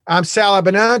I'm Sal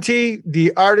Abbinanti,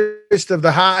 the artist of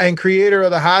and creator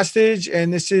of The Hostage,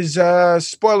 and this is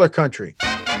Spoiler Country.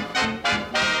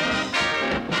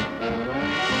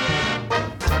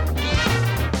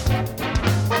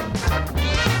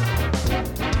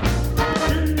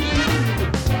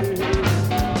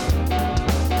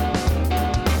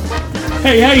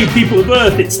 Hey, people of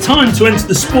Earth, it's time to enter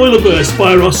the Spoilerverse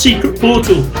via our secret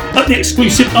portal at the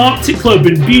exclusive Arctic Club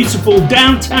in beautiful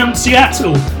downtown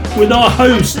Seattle with our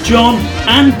hosts, John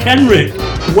and Kenrick.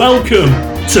 Welcome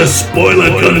to Spoiler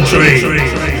Country.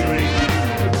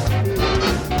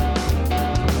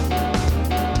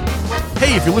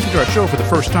 Hey, if you're listening to our show for the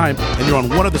first time and you're on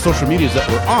one of the social medias that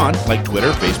we're on, like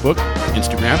Twitter, Facebook,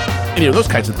 Instagram, any of those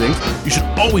kinds of things, you should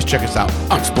always check us out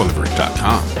on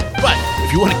Spoilerverse.com. But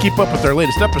if you want to keep up with our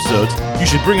latest episodes, you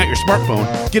should bring out your smartphone,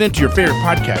 get into your favorite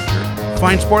podcatcher,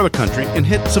 find Spoiler Country, and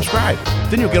hit subscribe.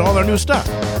 Then you'll get all our new stuff.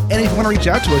 And if you want to reach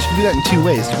out to us, you can do that in two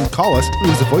ways. You can call us,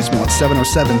 leave us a voicemail at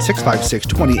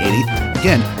 707-656-2080.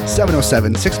 Again,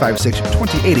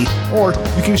 707-656-2080. Or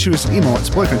you can shoot us an email at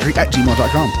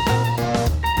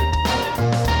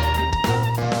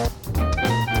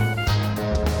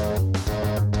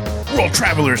spoilercountry@gmail.com. World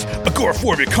travelers,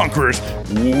 agoraphobia conquerors,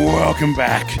 welcome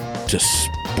back to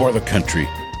Spoiler Country.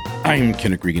 I'm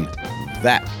Kenneth Regan.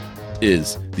 That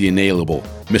is the inalienable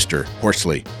Mr.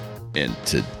 Horsley. And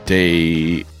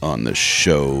today on the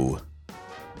show,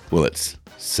 well, it's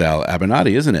Sal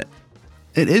Abbinanti, isn't it?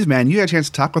 It is, man. You had a chance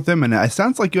to talk with them, and it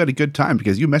sounds like you had a good time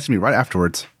because you messaged me right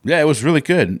afterwards. Yeah, it was really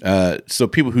good. So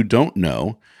people who don't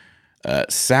know,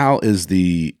 Sal is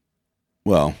he's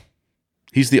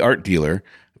the art dealer,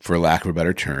 for lack of a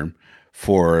better term,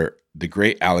 for the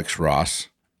great Alex Ross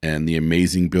and the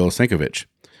amazing Bill Sienkiewicz.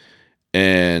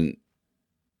 And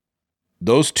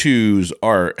those two's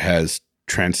art has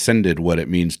transcended what it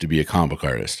means to be a comic book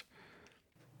artist.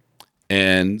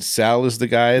 And Sal is the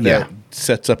guy that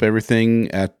sets up everything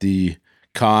at the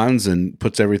cons and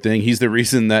puts everything. He's the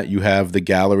reason that you have the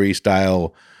gallery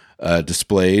style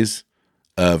displays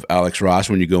of Alex Ross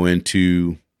when you go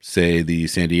into, say, the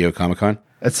San Diego Comic-Con.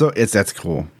 That's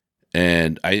cool.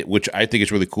 And which I think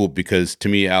is really cool because to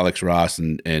me, Alex Ross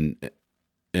and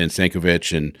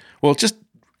Sienkiewicz and just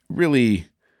really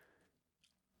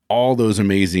all those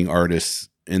amazing artists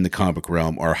in the comic book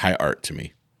realm are high art to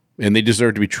me, and they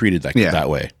deserve to be treated that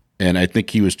way. And I think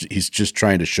he's just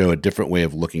trying to show a different way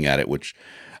of looking at it, which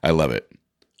I love it.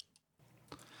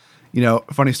 You know,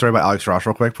 funny story about Alex Ross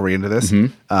real quick before we get into this.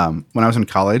 Mm-hmm. When I was in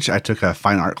college, I took a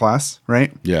fine art class,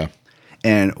 right? Yeah.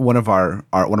 And one of our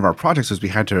projects was we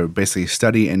had to basically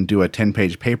study and do a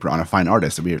 10-page paper on a fine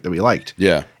artist that we liked.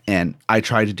 Yeah. And I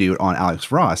tried to do it on Alex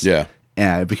Ross. Yeah.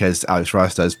 Because Alex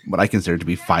Ross does what I consider to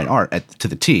be fine art to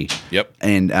the T. Yep.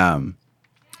 And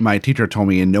my teacher told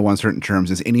me in no uncertain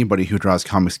terms is anybody who draws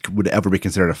comics would ever be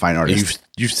considered a fine artist.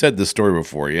 You've said this story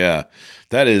before. Yeah.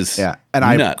 That is and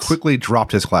nuts. I quickly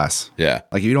dropped his class. Yeah.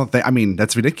 Like you don't think, I mean,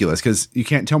 that's ridiculous because you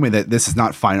can't tell me that this is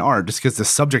not fine art just because the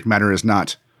subject matter is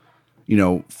not,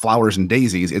 flowers and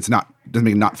daisies. It's not, doesn't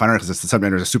make it not fine art because the subject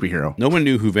matter is a superhero. No one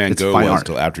knew who Van Gogh was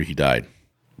until after he died.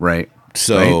 Right.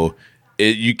 So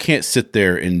you can't sit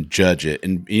there and judge it.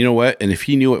 And you know what? And if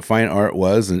he knew what fine art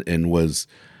was and was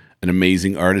an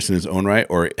amazing artist in his own right,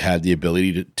 or had the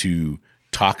ability to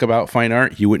talk about fine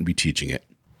art, he wouldn't be teaching it.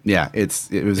 Yeah,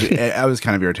 I was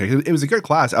kind of irritated. It was a good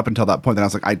class up until that point. Then I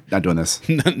was like, I'm not doing this.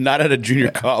 Not at a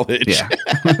junior college. Yeah.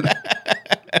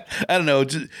 I don't know.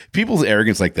 Just, people's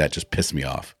arrogance like that just piss me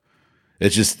off.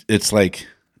 It's like,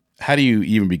 how do you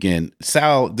even begin?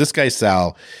 This guy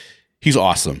Sal, he's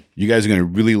awesome. You guys are going to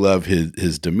really love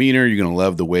his demeanor. You're going to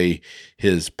love the way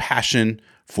his passion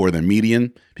for the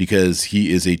medium, because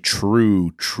he is a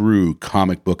true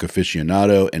comic book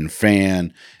aficionado and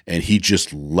fan, and he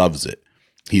just loves it.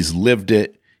 He's lived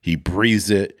it, he breathes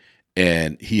it,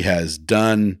 and he has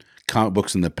done comic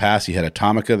books in the past. He had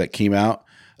Atomica that came out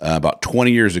about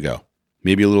 20 years ago,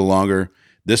 maybe a little longer.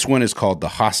 This one is called The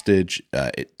Hostage.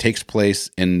 It takes place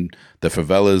in the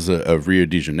favelas of Rio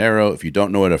de Janeiro. If you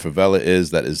don't know what a favela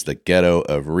is, that is the ghetto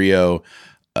of Rio.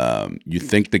 You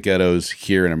think the ghettos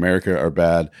here in America are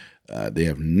bad. They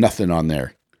have nothing on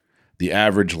there. The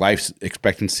average life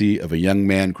expectancy of a young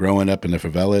man growing up in a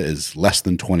favela is less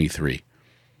than 23.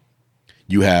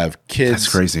 You have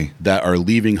kids that are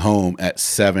leaving home at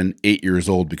 7, 8 years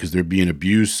old because they're being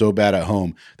abused so bad at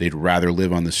home, they'd rather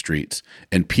live on the streets.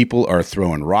 And people are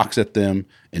throwing rocks at them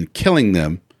and killing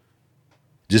them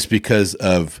just because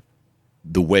of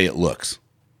the way it looks.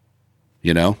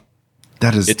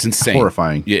 It's insane.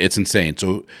 Horrifying. Yeah, it's insane.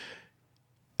 So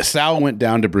Sal went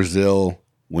down to Brazil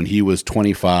when he was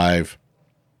 25,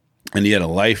 and he had a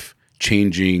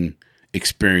life-changing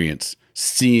experience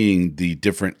seeing the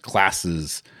different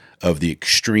classes of the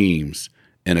extremes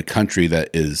in a country that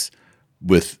is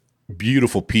with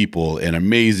beautiful people and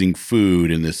amazing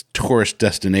food and this tourist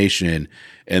destination.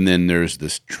 And then there's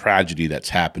this tragedy that's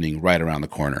happening right around the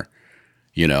corner,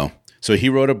 you know? So he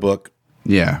wrote a book,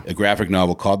 a graphic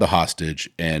novel called The Hostage.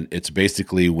 And it's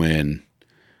basically when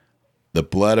the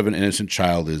blood of an innocent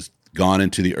child is gone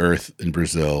into the earth in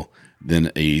Brazil,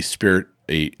 then a spirit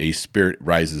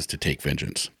rises to take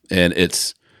vengeance. And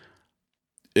it's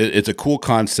a cool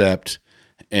concept,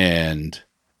 and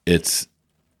it's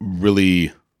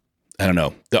really, I don't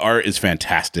know. The art is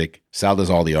fantastic. Sal does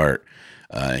all the art.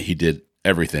 He did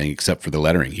everything except for the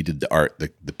lettering. He did the art,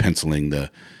 the penciling, the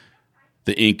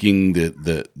inking,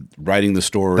 the writing the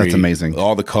story. That's amazing.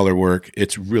 All the color work.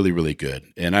 It's really, really good.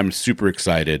 And I'm super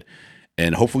excited.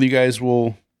 And hopefully you guys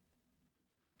will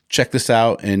check this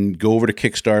out and go over to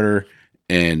Kickstarter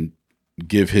and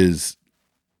give his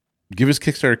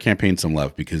Kickstarter campaign some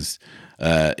love, because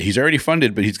he's already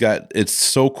funded, but it's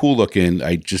so cool looking.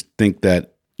 I just think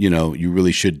that, you know, you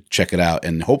really should check it out,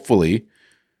 and hopefully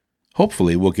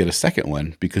we'll get a second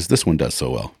one because this one does so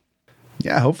well.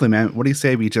 Yeah, hopefully, man. What do you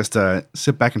say we just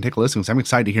sit back and take a listen? Because I'm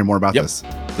excited to hear more about this.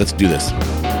 Let's do this.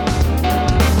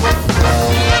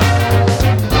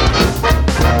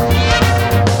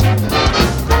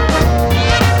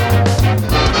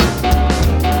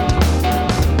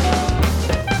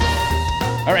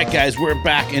 All right, guys, we're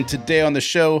back, and today on the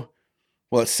show,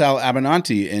 well, it's Sal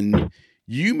Abbinanti, and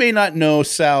you may not know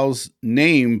Sal's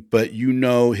name, but you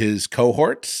know his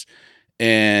cohorts,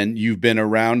 and you've been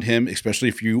around him, especially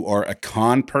if you are a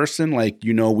con person like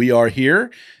you know we are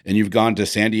here, and you've gone to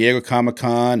San Diego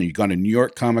Comic-Con, and you've gone to New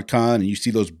York Comic-Con, and you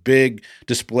see those big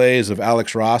displays of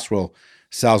Alex Ross. Well,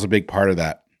 Sal's a big part of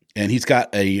that, and he's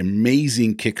got an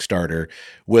amazing Kickstarter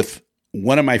with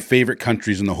one of my favorite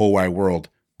countries in the whole wide world,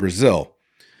 Brazil.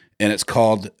 And it's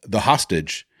called The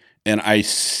Hostage. And I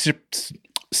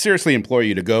seriously implore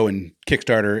you to go and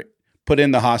Kickstarter, put in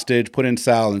The Hostage, put in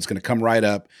Sal, and it's going to come right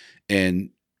up,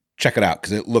 and check it out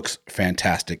because it looks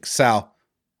fantastic. Sal,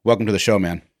 welcome to the show,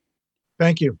 man.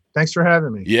 Thank you. Thanks for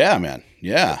having me. Yeah, man.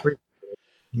 Yeah.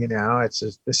 You know,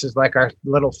 this is like our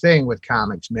little thing with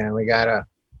comics, man. We got to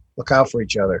look out for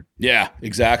each other. Yeah,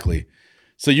 exactly.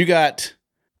 So you got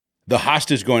The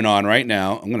Hostage going on right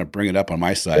now. I'm going to bring it up on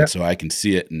my side so I can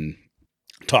see it and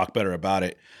talk better about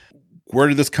it. Where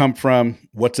did this come from?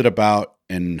 What's it about?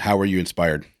 And how were you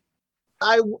inspired?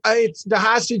 It's The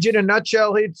Hostage in a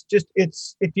nutshell. It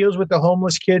deals with the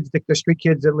homeless kids, the street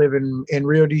kids that live in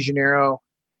Rio de Janeiro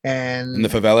and in the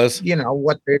favelas. You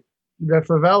know the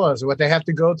favelas, what they have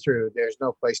to go through. There's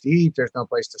no place to eat. There's no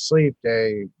place to sleep.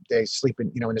 They sleep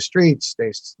in the streets.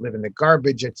 They live in the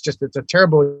garbage. It's a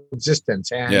terrible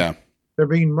existence. And they're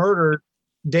being murdered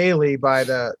daily by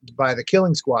the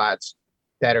killing squads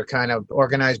that are kind of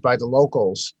organized by the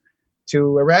locals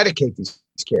to eradicate these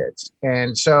kids.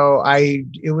 And so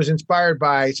it was inspired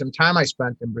by some time I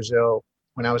spent in Brazil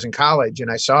when I was in college,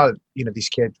 and I saw, these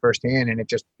kids firsthand, and it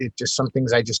just some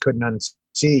things I just couldn't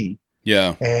unsee.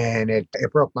 Yeah. And it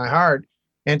broke my heart.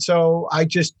 And so I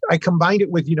combined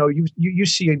it with, you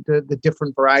see the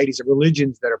different varieties of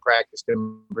religions that are practiced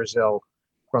in Brazil,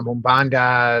 from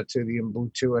Umbanda to the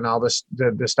Ubuntu and all this,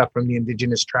 the stuff from the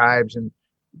indigenous tribes and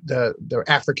the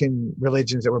African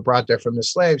religions that were brought there from the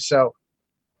slaves. So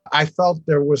I felt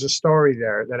there was a story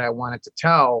there that I wanted to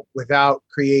tell without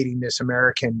creating this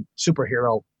American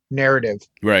superhero narrative,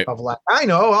 right? Of like, I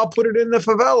know, I'll put it in the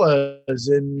favelas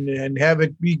and have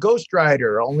it be Ghost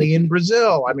Rider only in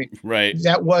Brazil. I mean, right.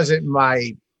 That wasn't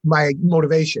my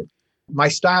motivation. My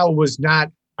style was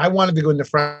not, I wanted to go in the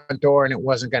front door and it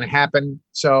wasn't going to happen.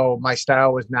 So my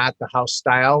style was not the house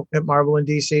style at Marvel and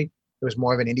DC. It was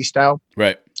more of an indie style.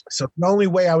 Right. So the only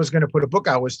way I was going to put a book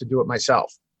out was to do it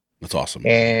myself. That's awesome.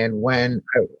 And when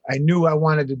I knew I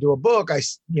wanted to do a book, I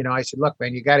said, look,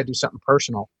 man, you got to do something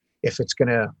personal if it's going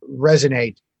to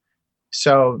resonate.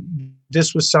 So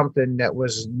this was something that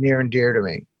was near and dear to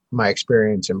me, my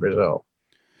experience in Brazil.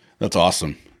 That's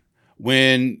awesome.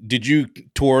 When did you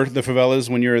tour the favelas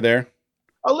when you were there?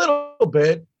 A little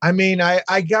bit. I mean,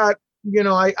 I got,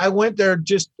 I went there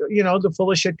just, the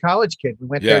full of shit college kid. We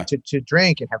went there to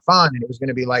drink and have fun. And it was going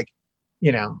to be like,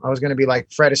 I was going to be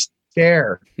like Fred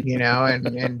Astaire,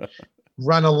 and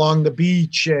run along the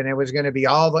beach, and it was going to be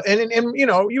all the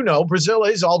and Brazil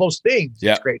is all those things.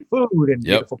 Yeah. It's great food and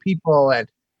beautiful people and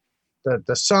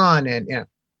the sun and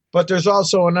but there's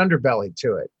also an underbelly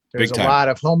to it. There's a lot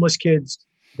of homeless kids.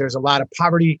 There's a lot of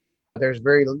poverty. There's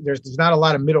not a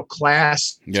lot of middle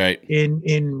class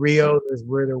in Rio. There's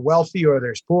where they're wealthy or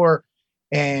there's poor.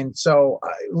 And so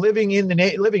living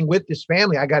with this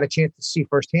family, I got a chance to see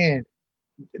firsthand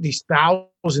these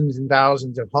thousands and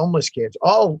thousands of homeless kids,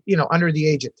 all, under the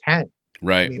age of 10.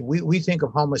 Right. I mean, we think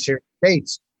of homeless here in the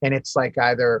States, and it's like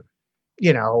either,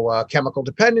 chemical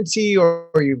dependency, or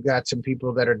you've got some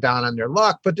people that are down on their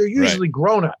luck, but they're usually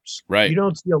grown-ups. Right. You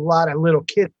don't see a lot of little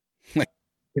kids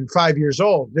in 5 years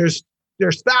old. There's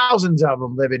thousands of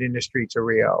them living in the streets of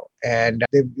Rio, and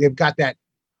they've got that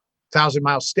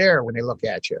 1,000-mile stare when they look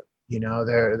at you.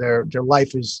 Their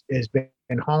life has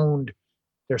been honed.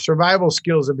 Their survival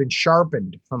skills have been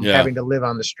sharpened from having to live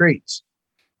on the streets.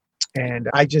 And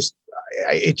it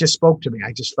just spoke to me.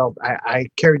 I just felt I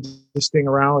carried this thing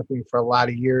around with me for a lot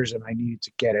of years, and I needed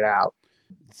to get it out.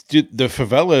 Dude, the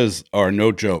favelas are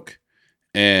no joke.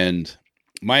 And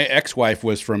my ex-wife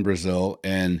was from Brazil,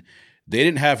 and they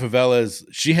didn't have favelas.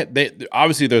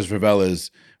 Obviously there's favelas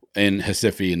in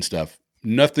Recife and stuff.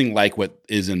 Nothing like what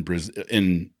is in Brazil,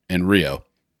 in Rio.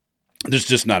 There's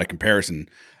just not a comparison.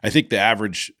 I think the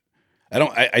average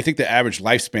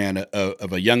lifespan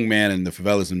of a young man in the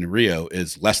favelas in Rio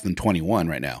is less than 21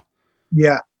 right now.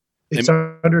 Yeah. It's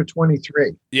under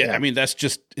 23. Yeah. I mean, that's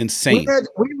just insane.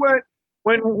 We went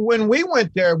when we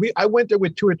went there, I went there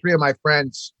with 2 or 3 of my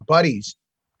friends, buddies,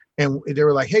 and they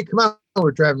were like, "Hey, come on,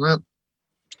 we're driving around."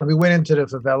 And we went into the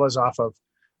favelas off of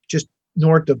just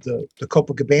north of the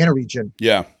Copacabana region.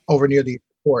 Yeah. Over near the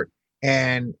airport.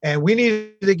 And we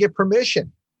needed to get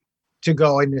permission to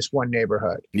go in this one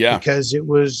neighborhood. Yeah. Because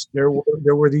there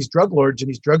were these drug lords and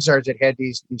these drug czars that had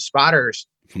these spotters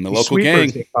from the local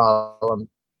gang. They call them,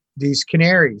 these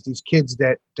canaries, these kids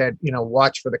that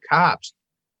watch for the cops.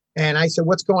 And I said,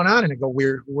 "What's going on?" And I go,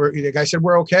 the guy said,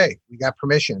 "We're okay. We got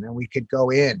permission and we could go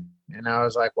in." And I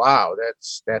was like, wow,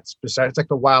 that's bizarre. It's like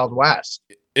the Wild West.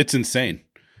 It's insane.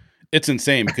 It's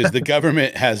insane because the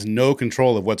government has no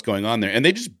control of what's going on there. And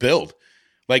they just build.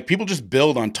 Like, people just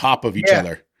build on top of each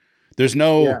other. There's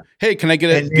no, hey, can I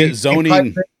get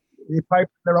zoning? They pipe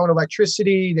their own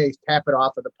electricity. They tap it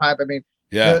off of the pipe. I mean,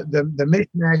 the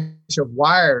mismatch of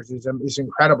wires is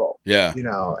incredible. Yeah.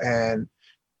 And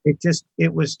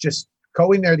it was just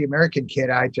going there, the American kid.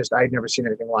 I'd never seen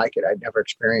anything like it. I'd never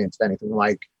experienced anything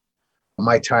like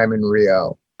my time in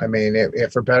Rio. I mean,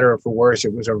 if for better or for worse,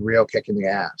 it was a real kick in the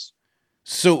ass.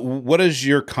 So what is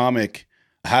your comic?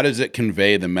 How does it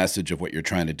convey the message of what you're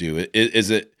trying to do? Is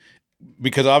it,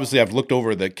 because obviously I've looked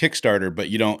over the Kickstarter, but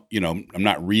I'm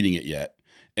not reading it yet.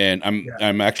 And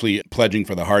I'm actually pledging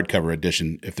for the hardcover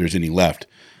edition if there's any left.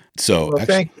 So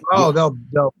thank you. Oh,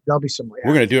 there'll be some.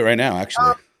 We're going to do it right now,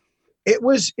 actually. It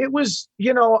was,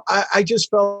 I just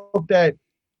felt that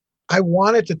I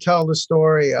wanted to tell the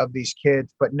story of these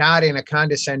kids, but not in a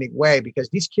condescending way, because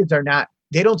these kids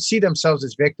they don't see themselves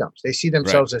as victims. They see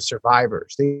themselves as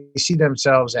survivors. They see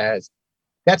themselves as,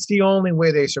 that's the only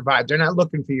way they survive. They're not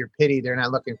looking for your pity. They're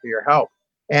not looking for your help.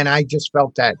 And I just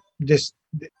felt that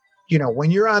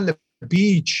when you're on the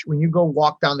beach, when you go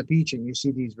walk down the beach and you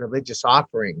see these religious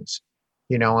offerings,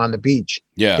 on the beach,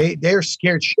 they're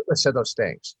scared shitless of those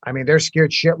things. I mean, they're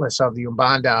scared shitless of the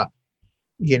Umbanda,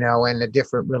 and the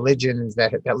different religions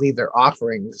that leave their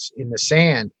offerings in the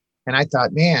sand. And I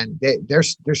thought, man, they're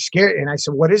scared. And I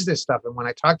said, what is this stuff? And when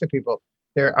I talk to people,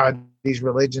 there are these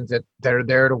religions that are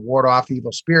there to ward off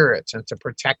evil spirits and to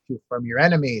protect you from your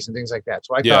enemies and things like that.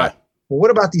 So I thought, well,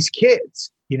 what about these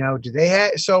kids? Do they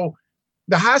have? So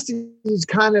the hostage is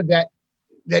kind of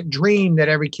that dream that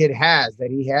every kid has, that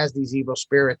he has these evil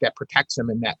spirit that protects him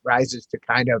and that rises to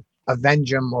kind of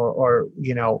avenge him or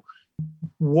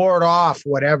ward off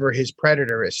whatever his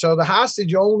predator is. So the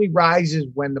hostage only rises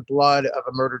when the blood of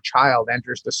a murdered child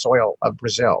enters the soil of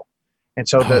Brazil. And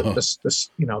so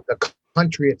the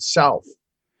country itself,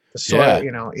 the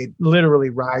soil, it literally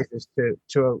rises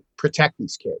to protect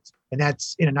these kids. And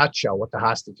that's, in a nutshell, what the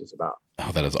hostage is about.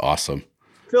 Oh, that is awesome.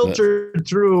 Filtered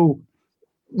through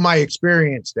my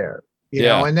experience there,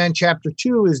 and then chapter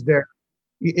 2 is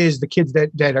the kids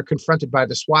that are confronted by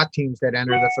the SWAT teams that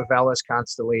enter the favelas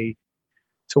constantly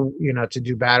to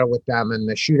do battle with them and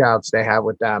the shootouts they have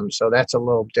with them. So that's a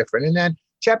little different. And then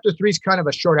chapter 3 is kind of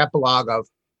a short epilogue of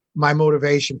my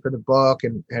motivation for the book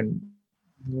and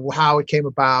how it came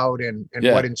about and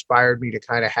what inspired me to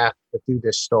kind of have to do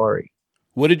this story.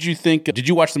 What did you think? Did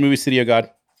you watch the movie City of God?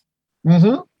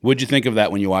 Mm-hmm. What did you think of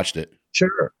that when you watched it?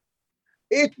 Sure.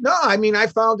 I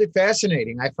found it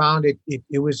fascinating. I found it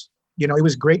was, it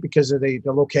was great because of the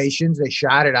locations. They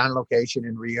shot it on location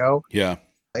in Rio. Yeah.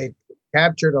 It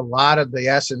captured a lot of the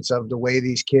essence of the way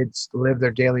these kids live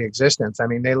their daily existence. I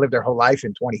mean, they live their whole life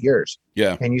in 20 years.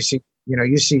 Yeah. And you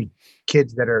see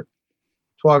kids that are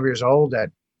 12 years old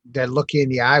that that look you in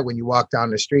the eye when you walk down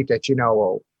the street that,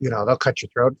 they'll cut your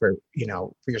throat for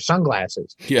your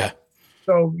sunglasses. Yeah.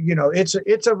 So,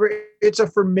 it's a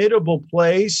formidable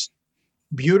place,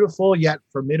 beautiful yet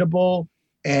formidable.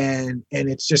 And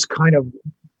it's just kind of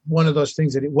one of those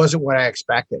things that it wasn't what I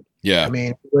expected. Yeah. I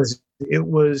mean, it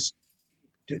was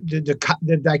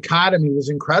the dichotomy was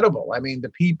incredible. I mean, the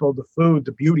people, the food,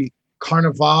 the beauty,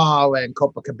 Carnival and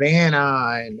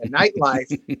Copacabana and the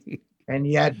nightlife. And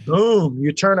yet, boom,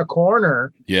 you turn a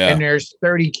corner and there's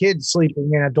 30 kids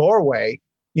sleeping in a doorway,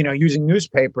 using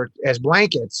newspaper as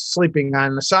blankets, sleeping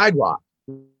on the sidewalk,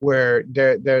 where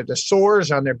the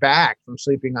sores on their back from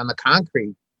sleeping on the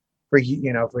concrete for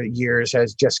years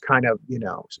has just kind of,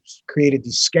 created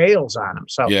these scales on them.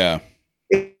 So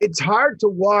it's hard to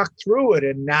walk through it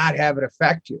and not have it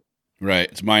affect you. Right.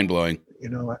 It's mind blowing.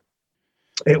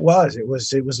 It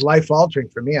was life altering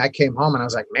for me. I came home and I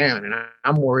was like, man, and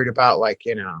I'm worried about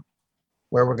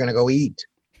where we're going to go eat.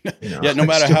 Yeah. No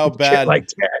matter how bad, like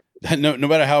that. No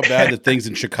matter how bad the things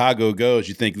in Chicago goes,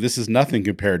 you think this is nothing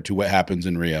compared to what happens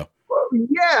in Rio.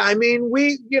 Yeah, I mean,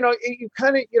 you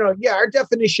kind of, our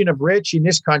definition of rich in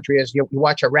this country is you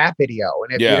watch a rap video.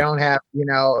 And if you don't have,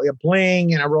 a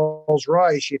bling and a Rolls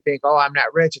Royce, you think, oh, I'm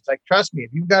not rich. It's like, trust me,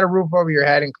 if you've got a roof over your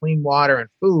head and clean water and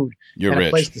food and a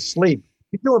place to sleep,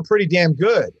 you're doing pretty damn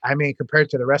good. I mean, compared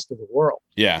to the rest of the world.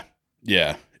 Yeah.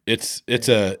 Yeah. It's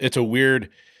a weird.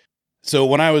 So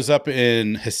when I was up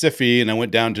in Recife and I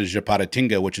went down to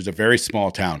Japaratinga, which is a very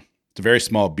small town, it's a very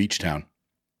small beach town,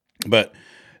 but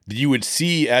you would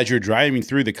see as you're driving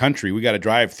through the country, we got to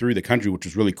drive through the country, which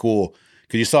was really cool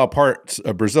because you saw parts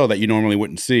of Brazil that you normally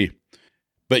wouldn't see.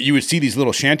 But you would see these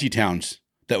little shanty towns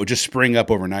that would just spring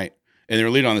up overnight. And they're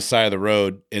laid on the side of the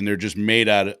road and they're just made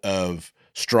out of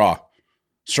straw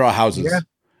houses,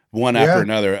 one after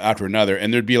another.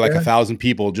 And there'd be like 1,000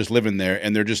 people just living there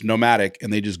and they're just nomadic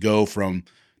and they just go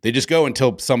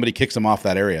until somebody kicks them off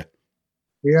that area.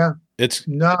 Yeah. It's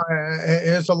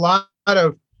a lot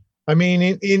of, I mean,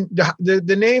 in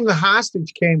the name The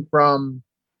Hostage came from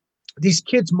these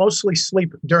kids mostly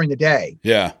sleep during the day.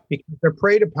 Yeah. Because they're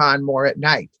preyed upon more at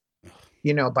night,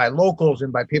 by locals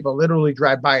and by people literally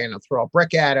drive by and throw a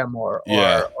brick at them or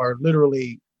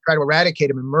literally try to eradicate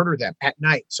them and murder them at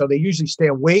night. So they usually stay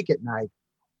awake at night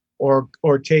or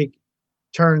take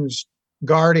turns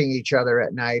guarding each other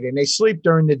at night, and they sleep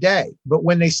during the day. But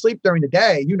when they sleep during the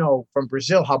day, from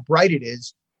Brazil, how bright it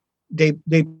is, they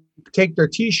take their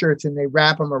t-shirts and they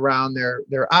wrap them around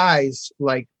their eyes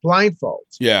like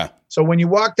blindfolds. Yeah. So when you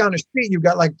walk down the street, you've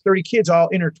got like 30 kids all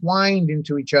intertwined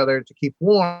into each other to keep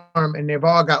warm, and they've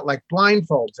all got like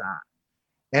blindfolds on.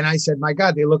 And I said, my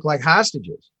God, they look like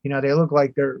hostages. They look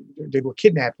like they were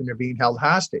kidnapped and they're being held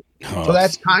hostage. Oh, so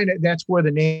that's where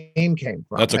the name came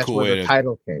from. That's a cool way. The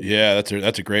title came. Yeah,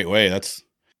 that's a great way. It's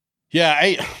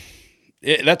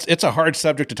a hard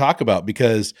subject to talk about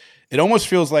because it almost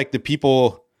feels like the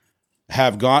people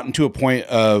have gotten to a point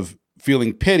of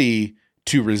feeling pity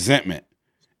to resentment.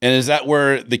 And is that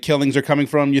where the killings are coming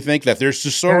from? You think that they're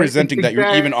just so resenting that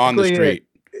you're even on the street?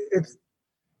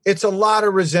 It's a lot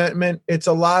of resentment. It's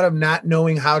a lot of not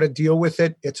knowing how to deal with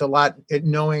it. It's a lot of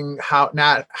knowing how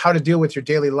to deal with your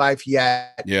daily life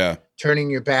yet. Yeah.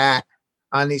 Turning your back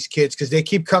on these kids because they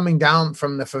keep coming down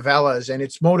from the favelas, and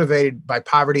it's motivated by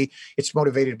poverty. It's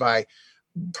motivated by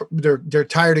they're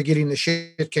tired of getting the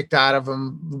shit kicked out of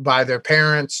them by their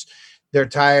parents. They're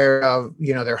tired of,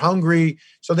 they're hungry.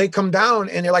 So they come down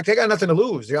and they're like, they got nothing to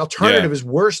lose. The alternative is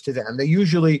worse to them. They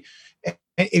usually,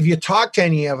 if you talk to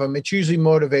any of them, it's usually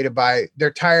motivated by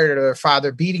they're tired of their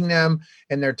father beating them,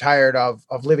 and they're tired of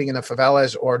living in the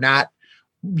favelas or not,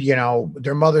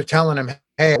 their mother telling them,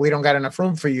 hey, we don't got enough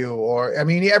room for you. Or, I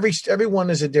mean, everyone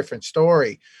is a different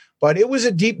story, but it was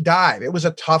a deep dive. It was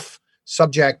a tough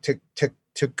subject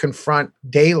to confront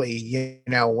daily.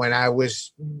 When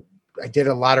I did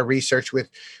a lot of research with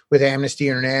Amnesty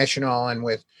International and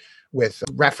with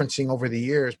referencing over the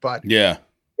years, but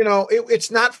it's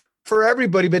not for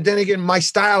everybody. But then again, my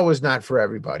style was not for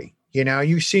everybody.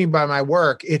 You see by my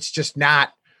work, it's just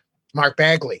not Mark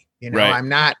Bagley.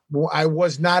 Right. I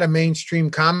was not a mainstream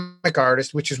comic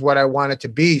artist, which is what I wanted to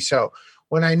be. So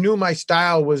when I knew my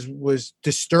style was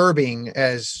disturbing,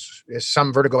 as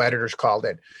some Vertigo editors called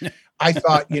it, I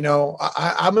thought,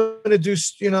 I'm going to do,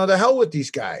 the hell with these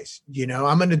guys.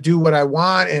 I'm going to do what I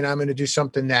want, and I'm going to do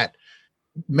something that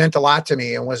meant a lot to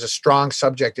me and was a strong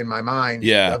subject in my mind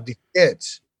of these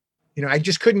kids. I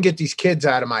just couldn't get these kids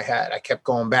out of my head. I kept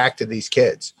going back to these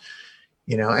kids,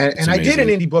 and I did an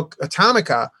indie book,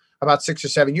 Atomica, about 6 or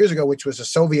 7 years ago, which was a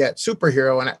Soviet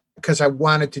superhero. And because I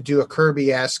wanted to do a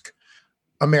Kirby-esque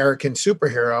American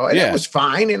superhero, and it was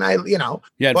fine. And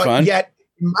but fun. Yet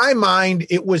in my mind,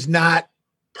 it was not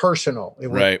personal. It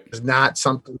was not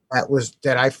something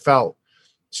that I felt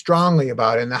strongly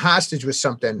about. And the hostage was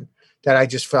something that I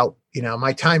just felt,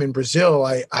 my time in Brazil,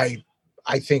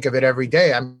 I think of it every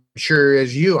day. I'm sure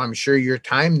your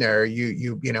time there,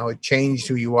 it changed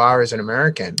who you are as an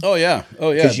American. Oh yeah.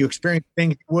 Because you experienced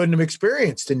things you wouldn't have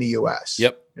experienced in the US.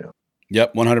 Yep.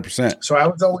 Yep. 100%. So I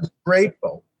was always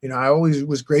grateful. I always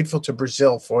was grateful to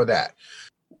Brazil for that.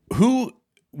 Who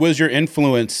was your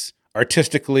influence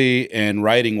artistically and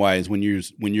writing wise when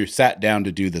you sat down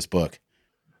to do this book?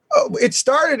 Oh, it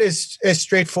started as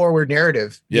straightforward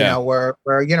narrative, where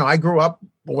I grew up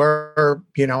where,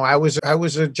 I was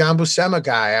a John Buscema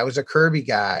guy. I was a Kirby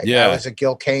guy. Yeah. I was a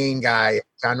Gil Kane guy,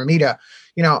 John Romita,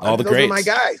 all the those greats. are my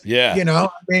guys. Yeah.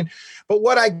 But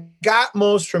what I got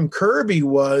most from Kirby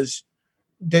was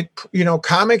that,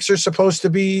 comics are supposed to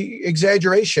be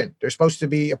exaggeration. They're supposed to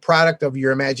be a product of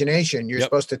your imagination. You're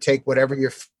supposed to take whatever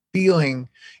you're feeling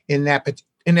in that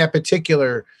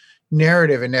particular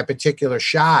narrative, in that particular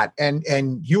shot,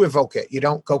 and you evoke it. You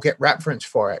don't go get reference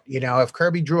for it. If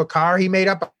Kirby drew a car, he made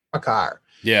up a car.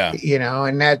 Yeah.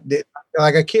 And that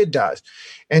like a kid does.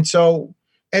 And so,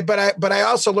 but I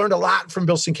also learned a lot from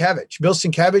Bill Sienkiewicz. Bill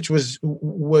Sienkiewicz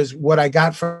was what I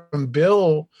got from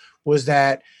Bill was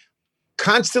that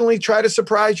constantly try to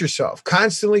surprise yourself,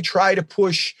 constantly try to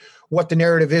push what the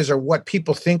narrative is or what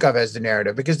people think of as the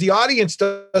narrative, because the audience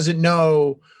doesn't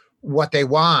know what they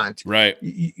want, right?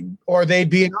 Or they'd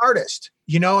be an artist.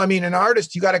 An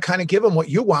artist, you got to kind of give them what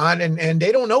you want, and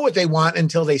they don't know what they want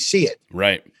until they see it,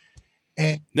 right?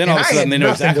 And then all of a sudden they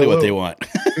know exactly what they want.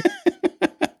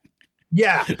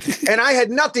 Yeah, and I had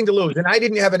nothing to lose, and I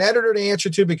didn't have an editor to answer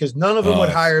to because none of them would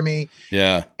hire me.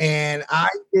 Yeah, and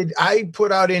I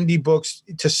put out indie books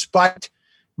to spite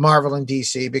Marvel and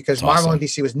DC because Marvel and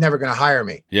DC was never going to hire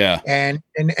me. Yeah, and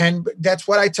that's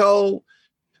what I tell.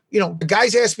 The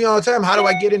guys ask me all the time, how do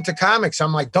I get into comics?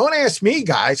 I'm like, don't ask me,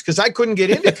 guys, because I couldn't get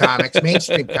into comics,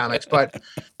 mainstream comics. But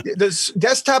this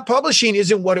desktop publishing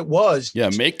isn't what it was. Yeah,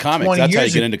 make comics. That's how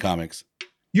you get into comics.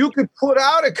 You could put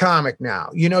out a comic now.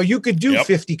 You could do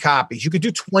 50 copies. You could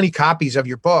do 20 copies of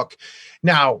your book.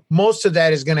 Now, most of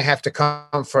that is going to have to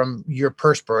come from your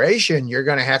perspiration. You're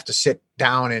going to have to sit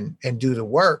down and do the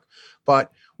work.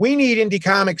 But we need indie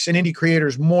comics and indie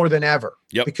creators more than ever.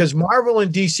 Because Marvel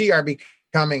and DC are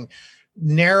becoming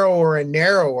narrower and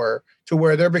narrower to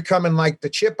where they're becoming like the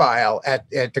chip aisle at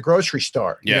the grocery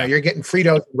store. You're getting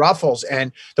Fritos and Ruffles,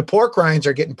 and the pork rinds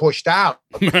are getting pushed out.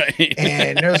 Right.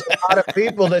 And there's a lot of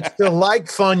people that still like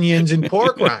Funyuns and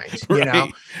pork rinds,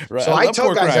 Right. So I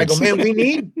tell guys, I go, man,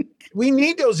 we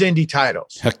need those indie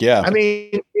titles. Heck yeah. I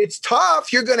mean, it's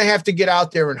tough. You're going to have to get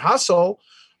out there and hustle,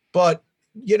 but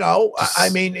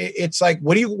it's like,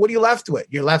 what are you left with?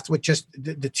 You're left with just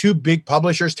the two big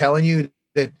publishers telling you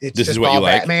that it's this just is what all you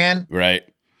like. Batman. Right.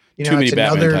 Too many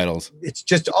Batman titles. It's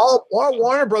just all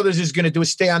Warner Brothers is going to do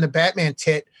is stay on the Batman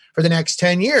tit for the next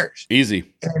 10 years.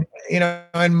 Easy. And,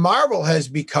 and Marvel has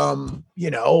become,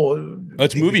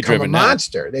 it's movie driven now.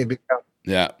 Monster. They become.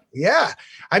 Yeah. Yeah.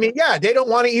 I mean, they don't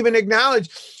want to even acknowledge,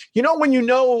 when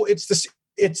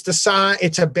it's the sign,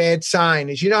 it's a bad sign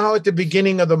is, how at the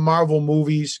beginning of the Marvel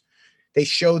movies, they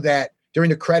show that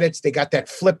during the credits, they got that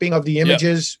flipping of the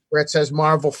images where it says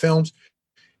Marvel Films.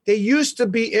 They used to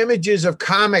be images of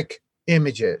comic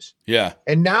images. Yeah.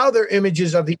 And now they're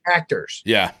images of the actors.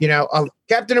 Yeah.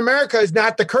 Captain America is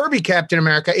not the Kirby Captain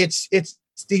America. It's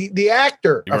the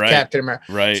actor of Captain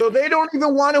America. Right. So they don't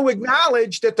even want to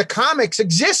acknowledge that the comics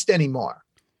exist anymore.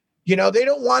 They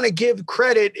don't want to give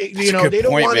credit. They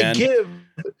don't want to give.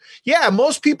 Yeah,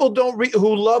 most people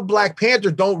who love Black Panther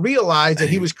don't realize that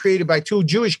he was created by two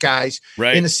Jewish guys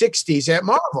in the 60s at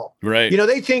Marvel. Right.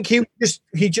 They think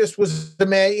he just was the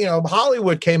man.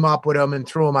 Hollywood came up with him and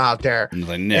threw him out there.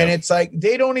 Like, no. And it's like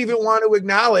they don't even want to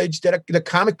acknowledge that the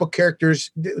comic book characters,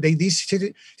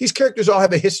 these characters all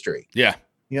have a history. Yeah.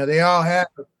 They all have.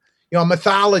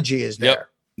 Mythology is there.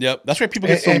 Yep. That's why people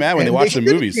get so mad when they watch the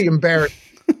movies. Be embarrassed.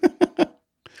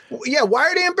 Yeah, why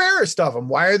are they embarrassed of them?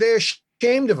 Why are they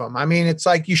ashamed of them? I mean, it's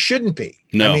like you shouldn't be.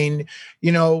 No. I mean,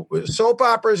 soap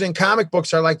operas and comic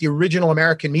books are like the original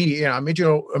American media,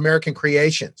 original American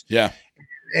creations. Yeah.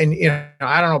 And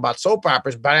I don't know about soap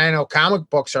operas, but I know comic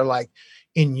books are like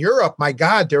in Europe. My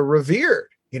God, they're revered.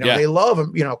 They love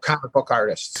them. Comic book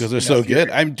artists because they're so good.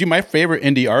 My favorite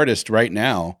indie artist right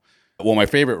now. Well, my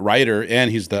favorite writer, and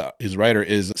his writer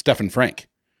is Stephen Frank.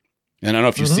 And I don't know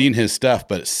if you've seen his stuff,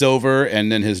 but Silver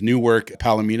and then his new work,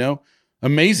 Palomino,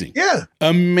 amazing. Yeah.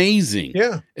 Amazing.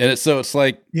 Yeah. And it's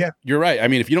like, you're right. I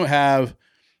mean, if you don't have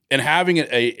And having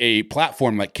a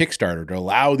platform like Kickstarter to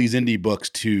allow these indie books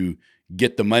to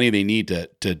get the money they need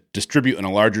to distribute on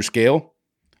a larger scale,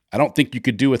 I don't think you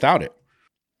could do without it.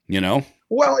 You know?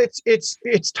 Well,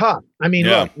 it's tough. I mean,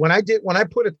 look, when I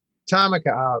put Atomica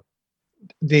out,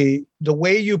 the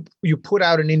way you put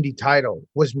out an indie title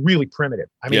was really primitive.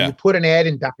 I mean, you put an ad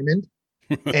in Diamond,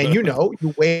 and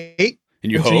you wait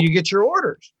and until you get your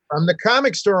orders from the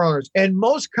comic store owners, and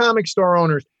most comic store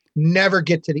owners never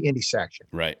get to the indie section.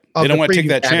 Right. They don't want to take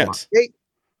that chance.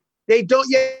 They don't.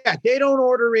 Yeah, they don't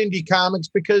order indie comics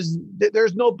because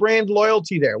there's no brand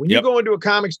loyalty there. When you go into a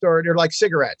comic store, they're like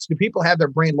cigarettes. The people have their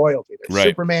brand loyalty. There's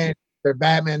Superman, there's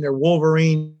Batman, there's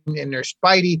Wolverine, and there's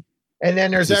Spidey, and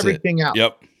then there's everything else.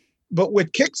 Yep. But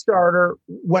with Kickstarter,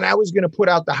 when I was going to put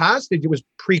out The Hostage, it was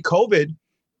pre-COVID.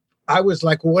 I was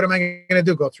like, well, what am I going to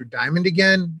do? Go through Diamond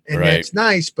again? And that's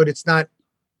nice, but it's not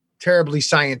terribly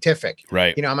scientific.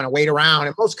 Right. I'm going to wait around.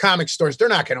 And most comic stores, they're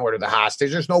not going to order The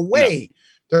Hostage. There's no way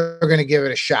they're going to give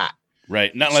it a shot.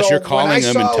 Right. Not unless you're calling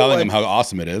them and telling them how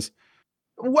awesome it is.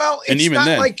 Well, it's not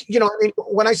then, like,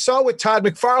 when I saw what Todd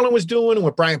McFarlane was doing and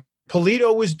what Brian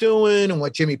Polito was doing and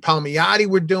what Jimmy Palmiotti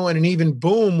were doing and even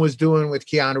Boom was doing with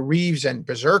Keanu Reeves and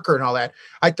Berserker and all that,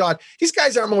 I thought these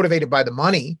guys aren't motivated by the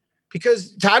money,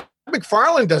 because Todd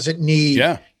McFarlane doesn't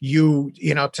need you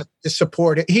to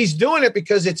support it. He's doing it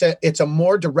because it's a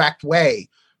more direct way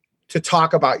to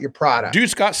talk about your product. Dude,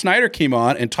 Scott Snyder came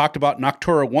on and talked about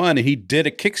Noctura 1, and he did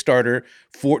a Kickstarter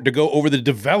to go over the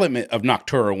development of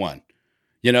Noctura 1.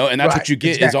 And that's what you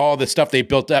get is all the stuff they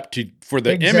built up for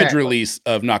the image release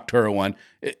of Noctura 1.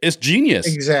 It's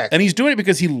genius. Exactly. And he's doing it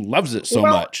because he loves it so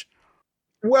much.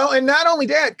 Well, and not only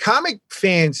that, comic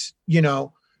fans,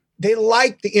 they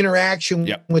like the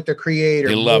interaction with the creator.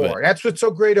 They love it. That's what's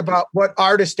so great about what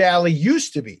Artist Alley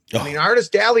used to be. I mean,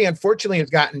 Artist Alley, unfortunately,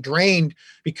 has gotten drained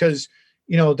because,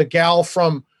 the gal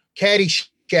from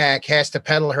Caddyshack has to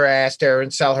peddle her ass there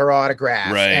and sell her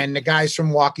autographs. Right. And the guys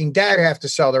from Walking Dead have to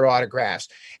sell their autographs.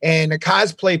 And the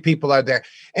cosplay people are there.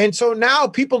 And so now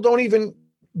people don't even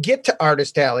get to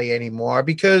Artist Alley anymore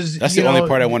because that's the only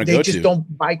part I want to go to. They just don't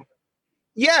buy.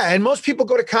 Yeah, and most people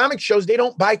go to comic shows. They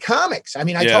don't buy comics. I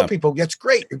mean, I tell people, that's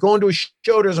great. You're going to a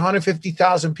show, there's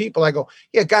 150,000 people. I go,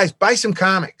 yeah, guys, buy some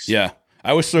comics. Yeah.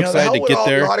 I was so excited to get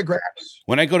there. Autographs.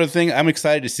 When I go to the thing, I'm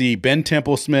excited to see Ben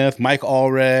Templesmith, Mike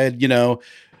Allred,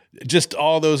 just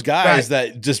all those guys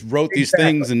that just wrote these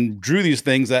things and drew these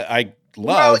things that I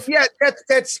love. Well, yeah,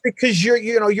 that's because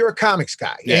you're a comics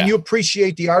guy and you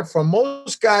appreciate the art form.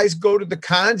 Most guys go to the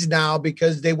cons now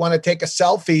because they want to take a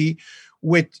selfie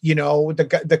with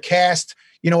the cast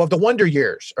of the Wonder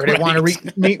Years, or they want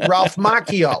to meet Ralph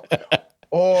Macchio,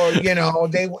 or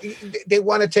they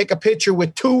want to take a picture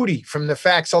with Tootie from The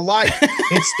Facts of Life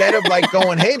instead of like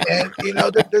going, hey man,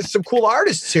 there's some cool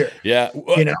artists here. Yeah,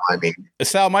 I mean,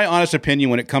 Sal, my honest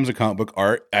opinion when it comes to comic book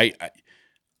art,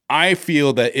 I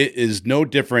feel that it is no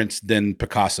difference than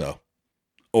Picasso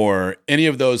or any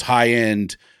of those high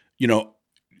end,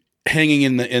 hanging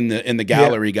in the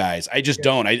gallery guys. I just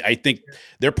don't. I think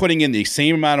they're putting in the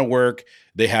same amount of work.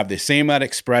 They have the same amount of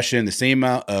expression, the same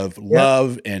amount of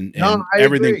love and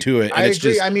everything to it. And I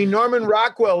agree. I mean, Norman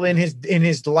Rockwell in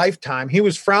his lifetime, he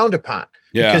was frowned upon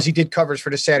because he did covers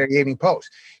for the Saturday Evening Post.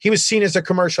 He was seen as a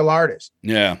commercial artist.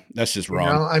 Yeah, that's just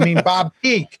wrong. I mean, Bob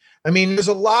Peake. I mean, there's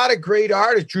a lot of great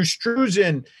artists, Drew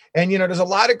Struzan, and there's a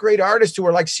lot of great artists who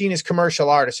are like seen as commercial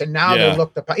artists, and now they're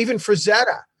looked upon. Even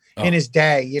Frazetta. In his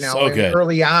day,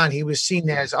 early on, he was seen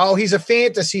as, he's a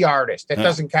fantasy artist. That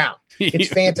doesn't count. It's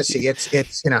fantasy. It's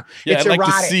it's I'd erotic. like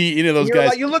to see those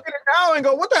guys. You look at it now and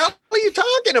go, what the hell are you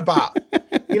talking about?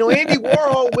 Andy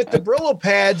Warhol with the Brillo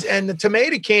pads and the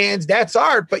tomato cans, that's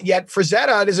art, but yet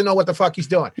Frazetta doesn't know what the fuck he's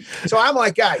doing. So I'm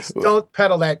like, guys, don't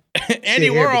peddle that. Andy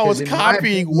Warhol was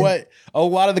copying what a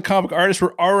lot of the comic artists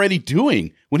were already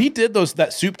doing. When he did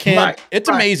that soup can, it's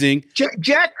amazing.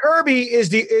 Jack Kirby is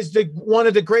the one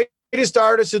of the greatest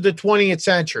artists of the 20th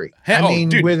century.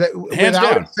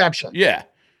 Without exception. Yeah.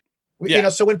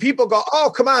 So when people go,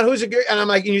 come on, who's a great? And I'm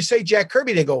like, and you say Jack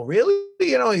Kirby, they go, really?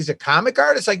 He's a comic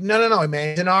artist? Like, no, man,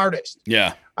 he's an artist.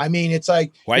 Yeah. I mean, it's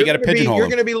like, why you got to pigeonhole You're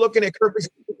going to be looking at Kirby's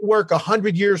work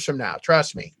 100 years from now.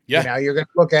 Trust me. Yeah. You're going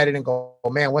to look at it and go, oh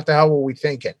man, what the hell were we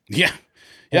thinking? Yeah.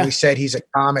 When we said he's a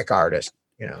comic artist.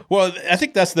 Well, I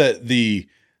think that's the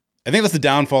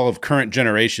downfall of current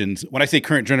generations. When I say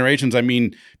current generations, I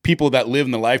mean people that live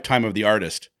in the lifetime of the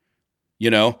artist.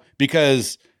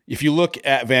 Because if you look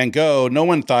at Van Gogh, no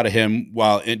one thought of him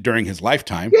during his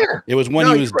lifetime. Yeah. It was when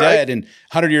he was dead, and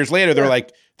 100 years later, they're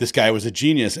like, this guy was a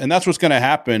genius, and that's what's going to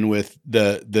happen with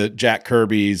the Jack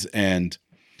Kirby's and.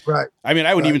 Right. I mean,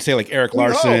 I would even say like Eric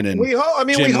Larson and we hope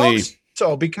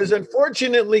so, because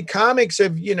unfortunately comics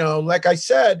have, like I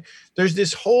said, there's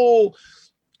this whole,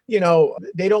 they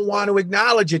don't want to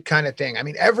acknowledge it kind of thing. I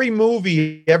mean, every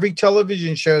movie, every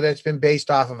television show that's been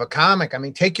based off of a comic, I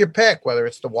mean, take your pick, whether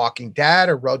it's The Walking Dead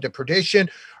or Road to Perdition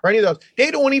or any of those, they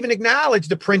don't even acknowledge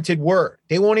the printed word.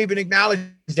 They won't even acknowledge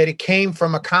that it came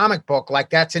from a comic book.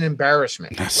 Like, that's an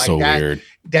embarrassment. That's like so weird.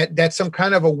 That's some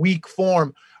kind of a weak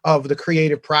form of the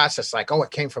creative process. Like, oh,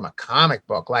 it came from a comic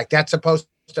book. Like, that's supposed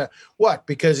to what?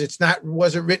 Because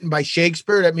wasn't written by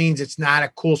Shakespeare. That means it's not a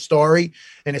cool story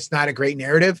and it's not a great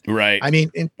narrative. Right. I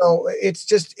mean, and so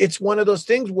it's one of those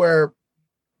things where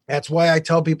that's why I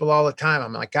tell people all the time,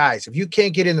 I'm like, guys, if you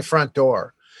can't get in the front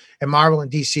door and Marvel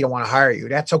and DC don't want to hire you,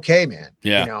 that's okay, man.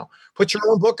 Yeah. Put your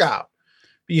own book out.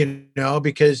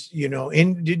 Because,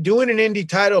 in doing an indie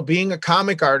title, being a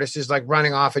comic artist is like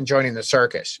running off and joining the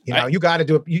circus. You got to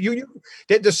do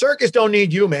it. The circus don't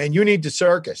need you, man. You need the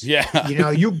circus. Yeah.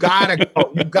 You got to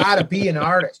go. You got to be an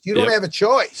artist. You don't have a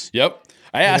choice. Yep.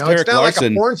 I asked Eric Larson. It's not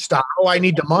like a porn star. Oh, I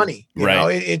need the money.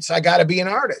 I got to be an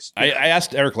artist. I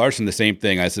asked Eric Larson the same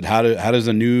thing. I said, how does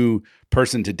a new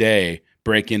person today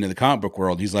break into the comic book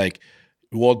world? He's like,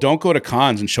 well, don't go to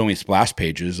cons and show me splash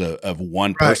pages of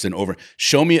one person over.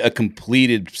 Show me a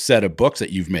completed set of books that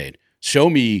you've made. Show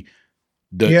me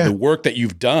the work that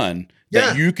you've done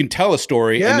that you can tell a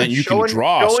story and then you can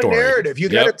draw a story. Narrative. You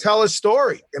got to tell a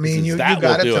story. I mean, you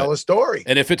got to tell a story.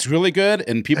 And if it's really good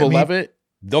and people love it,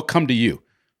 they'll come to you.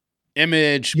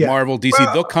 Image, Marvel,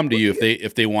 DC, they'll come to you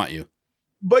if they want you.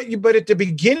 But at the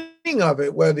beginning of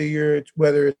it, whether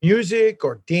it's music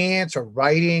or dance or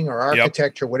writing or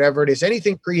architecture, whatever it is,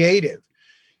 anything creative,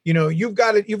 you've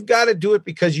got to do it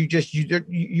because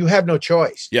you have no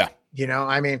choice. Yeah.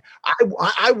 I mean,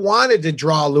 I wanted to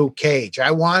draw Luke Cage.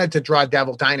 I wanted to draw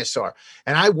Devil Dinosaur,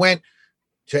 and I went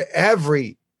to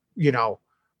every,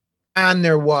 and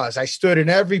there was. I stood in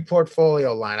every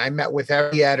portfolio line. I met with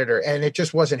every editor, and it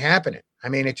just wasn't happening. I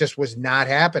mean, it just was not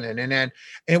happening. And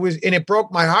it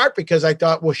broke my heart because I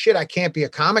thought, well, shit, I can't be a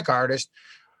comic artist.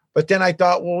 But then I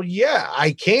thought, well, yeah,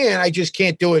 I can. I just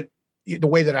can't do it the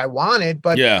way that I wanted.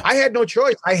 But I had no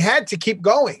choice. I had to keep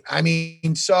going. I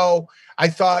mean, so I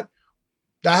thought,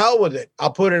 the hell with it.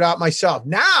 I'll put it out myself.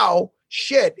 Now,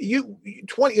 shit,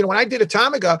 when I did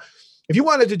Atomica, if you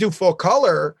wanted to do full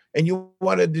color and you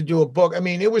wanted to do a book, I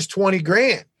mean, it was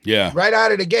 $20,000. Yeah. Right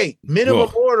out of the gate. Minimum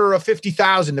order of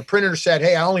 50,000. The printer said,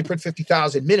 hey, I only print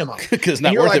 50,000 minimum. Because it's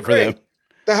not worth it for them.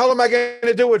 The hell am I going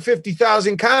to do with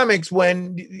 50,000 comics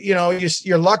when,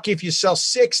 you're lucky if you sell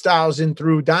 6,000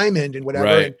 through Diamond and whatever.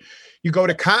 Right. And you go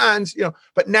to cons,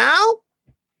 but now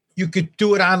you could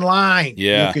do it online.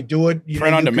 Yeah. You could do it.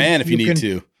 Print on demand if you need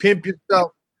to. Pimp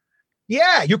yourself.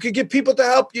 Yeah, you could get people to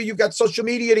help you. You've got social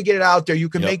media to get it out there. You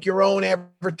can make your own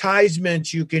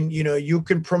advertisements. You can, you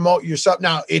can promote yourself.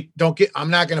 Now, I'm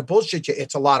not going to bullshit you.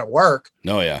 It's a lot of work.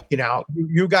 Oh yeah.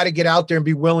 You got to get out there and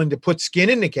be willing to put skin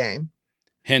in the game.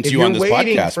 Hence you on this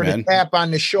podcast, for man. The tap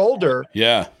on the shoulder.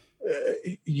 Yeah.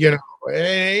 It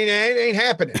ain't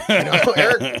happening.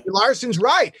 Eric Larson's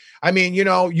right. I mean,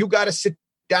 you got to sit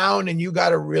down and you got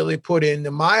to really put in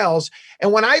the miles.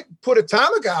 And when I put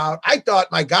Atomica out, I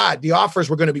thought, my God, the offers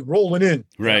were going to be rolling in.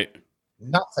 Right.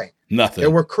 Nothing.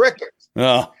 There were crickets.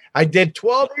 Oh. I did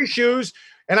 12 issues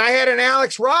and I had an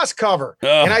Alex Ross cover.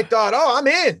 Oh. And I thought, I'm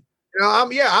in. I'm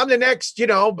the next,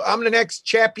 I'm the next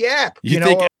Chap Yap.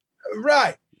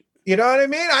 Right. You know what I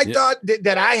mean? I thought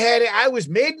that I was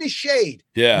made in the shade.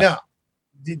 Yeah.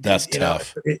 No. That's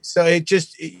tough. So it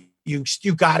just...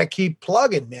 You got to keep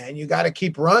plugging, man. You got to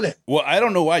keep running. Well, I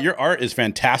don't know why your art is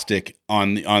fantastic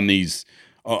on your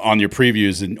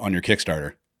previews and on your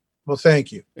Kickstarter. Well,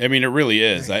 thank you. I mean, it really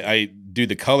is. I do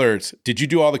the colors. Did you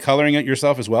do all the coloring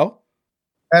yourself as well?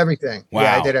 Everything. Wow.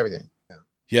 Yeah, I did everything.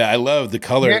 Yeah, I love the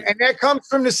color. And that comes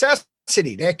from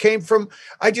necessity. That came from,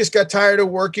 I just got tired of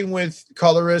working with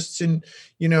colorists and,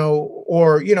 when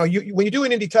you do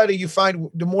an indie title, you find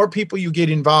the more people you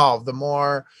get involved, the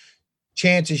more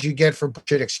chances you get for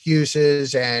bullshit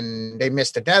excuses and they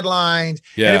miss the deadlines.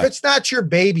 Yeah. And if it's not your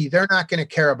baby, they're not going to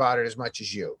care about it as much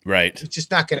as you. Right. It's just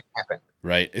not going to happen.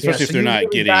 Right. Especially if they're not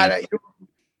getting.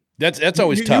 That's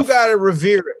always tough. You got to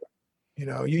revere it.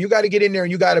 You got to get in there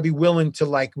and you got to be willing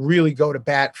to really go to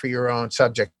bat for your own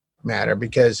subject matter,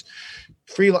 because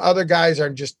other guys are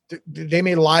just, they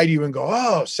may lie to you and go,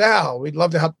 oh, Sal, we'd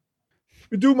love to help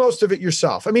you do most of it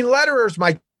yourself. I mean, letterers,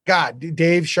 my God,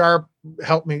 Dave Sharp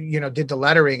helped me, did the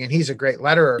lettering, and he's a great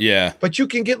letterer. Yeah. But you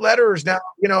can get letterers now,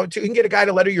 you can get a guy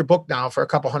to letter your book now for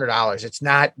 $200. It's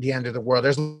not the end of the world.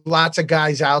 There's lots of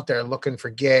guys out there looking for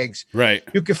gigs. Right.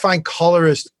 You can find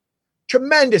colorists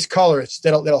tremendous colorists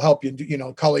that'll help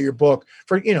you, color your book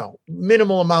for,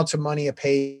 minimal amounts of money a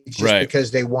page, just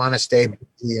because they want to stay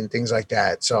busy and things like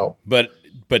that. So, but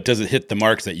does it hit the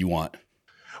marks that you want?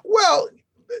 Well,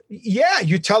 yeah,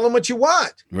 you tell them what you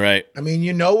want. Right. I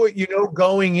mean,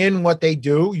 going in what they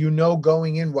do,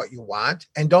 going in what you want,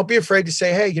 and don't be afraid to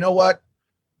say, hey, you know what?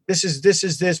 This is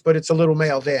this, but it's a little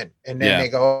mailed in. And then they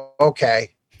go, okay.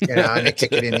 And they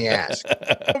kick it in the ass.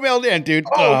 Mailed in, dude.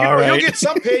 You'll get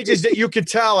some pages that you could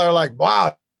tell are like,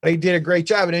 wow, they did a great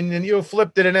job. And then you'll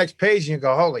flip to the next page and you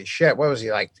go, holy shit, what was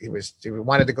he like? He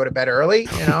wanted to go to bed early,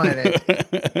 and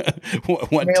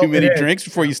want too many drinks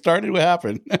before you started? What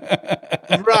happened?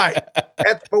 Right.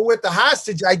 But with the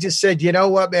hostage, I just said, you know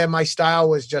what, man, my style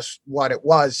was just what it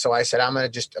was. So I said, I'm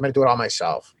going to do it all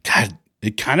myself. God,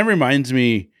 it kind of reminds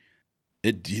me,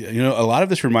 a lot of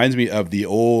this reminds me of the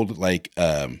old, like,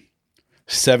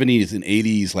 70s and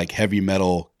 80s, like heavy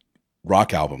metal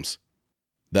rock albums.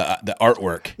 The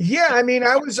artwork. Yeah, I mean,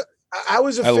 I was a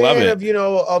fan of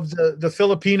the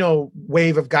Filipino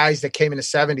wave of guys that came in the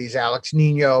 70s, Alex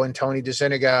Nino and Tony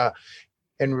DeZuniga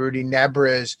and Rudy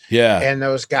Nebres. Yeah, and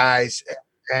those guys,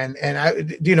 and I,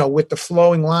 with the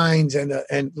flowing lines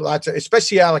and lots of,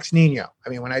 especially Alex Nino. I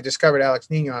mean, when I discovered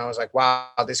Alex Nino, I was like, wow,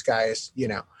 this guy is,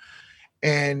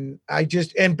 And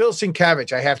Bill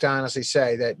Sienkiewicz, I have to honestly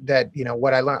say that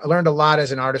what I learned a lot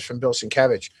as an artist from Bill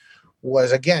Sienkiewicz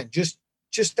was, again, just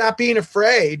not being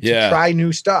afraid to try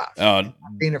new stuff. Not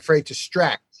being afraid to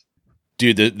stretch.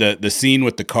 Dude, the scene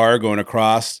with the car going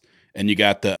across and you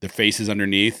got the faces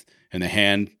underneath and the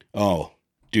hand. Oh,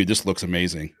 dude, this looks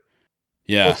amazing.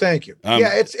 Yeah. Well, thank you.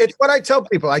 It's what I tell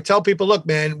people. I tell people, look,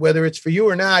 man, whether it's for you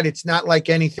or not, it's not like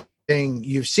anything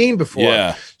you've seen before.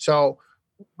 Yeah. So,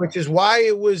 which is why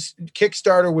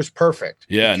Kickstarter was perfect.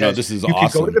 Yeah, no, this is awesome. You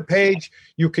could go to the page,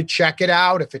 you could check it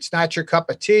out. If it's not your cup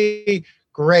of tea,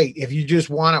 great. If you just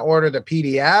want to order the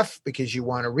PDF because you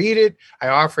want to read it, I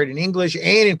offer it in English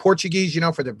and in Portuguese,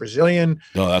 for the Brazilian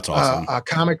that's awesome.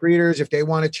 Comic readers, if they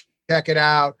want to check it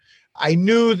out. I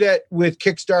knew that with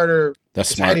Kickstarter, that's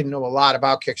smart. I didn't know a lot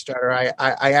about Kickstarter.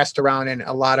 I asked around, and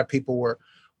a lot of people were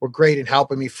great in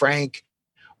helping me. Frank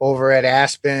over at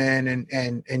Aspen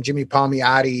and Jimmy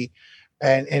Palmiotti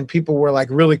and people were like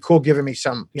really cool, giving me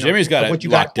some, Jimmy's got it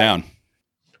locked down.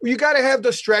 You got to have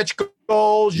the stretch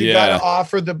goals. You got to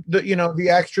offer the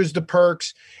extras, the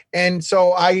perks. And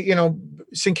so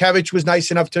Sienkiewicz was nice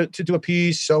enough to do a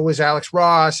piece. So was Alex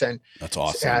Ross. And that's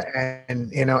awesome.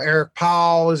 And Eric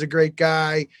Powell is a great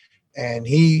guy. And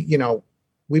he,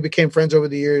 we became friends over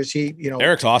the years. He,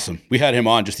 Eric's awesome. We had him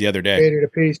on just the other day. Created a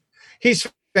piece. He's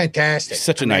fantastic. He's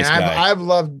such a nice guy. I've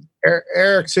loved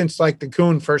Eric since like the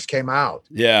Coon first came out.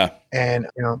 Yeah. And,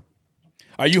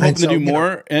 are you hoping to do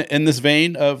more in this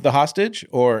vein of The Hostage,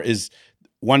 or is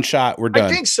one shot we're done? I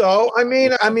think so. I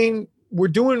mean, we're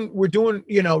doing,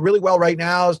 really well right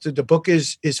now. The book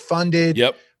is funded.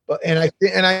 Yep. But, I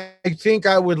think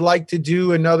I would like to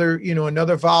do another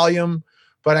volume,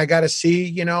 but I got to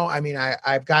see,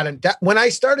 I've got when I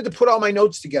started to put all my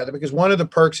notes together, because one of the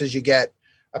perks is you get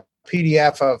a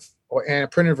PDF and a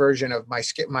printed version of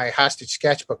my hostage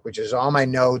sketchbook, which is all my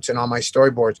notes and all my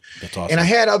storyboards. That's awesome. And I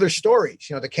had other stories,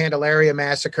 the Candelaria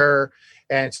massacre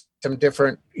and some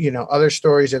different, other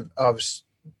stories of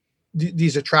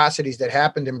these atrocities that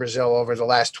happened in Brazil over the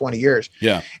last 20 years.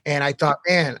 Yeah. And I thought,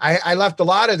 man, I left a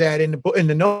lot of that in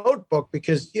the notebook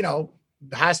because, the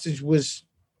hostage was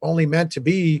only meant to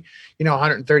be,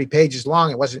 130 pages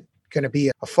long. It wasn't going to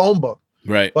be a phone book.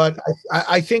 Right. But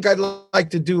I think I'd like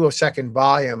to do a second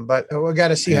volume, but we got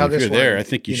to see how this one. There, I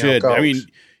think you should. Goes. I mean,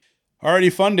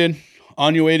 already funded,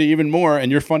 on your way to even more,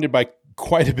 and you're funded by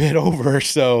quite a bit over.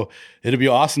 So it'd be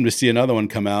awesome to see another one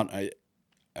come out.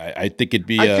 I think it'd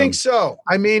be. I think so.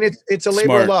 I mean, it's a labor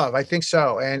smart. of love. I think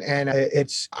so, and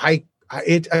it's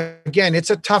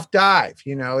a tough dive.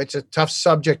 It's a tough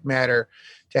subject matter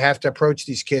to have to approach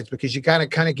these kids, because you got to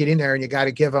kind of get in there and you got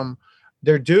to give them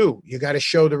their due. You got to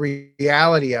show the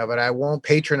reality of it. I won't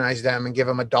patronize them and give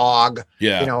them a dog,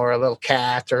 or a little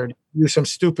cat, or use some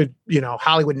stupid,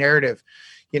 Hollywood narrative,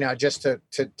 just to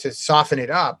soften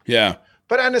it up. Yeah.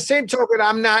 But on the same token,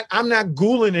 I'm not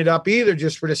ghouling it up either,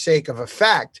 just for the sake of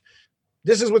effect.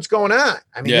 This is what's going on.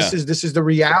 I mean, this is the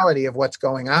reality of what's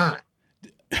going on.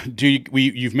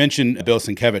 You've mentioned Bill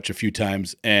Sienkiewicz a few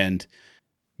times, and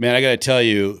man, I got to tell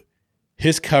you,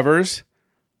 his covers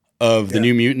of the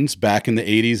New Mutants back in the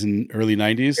 80s and early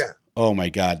 90s. Yeah. Oh my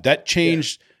God. That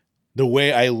changed the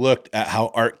way I looked at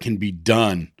how art can be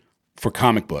done for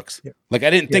comic books. Yeah. Like,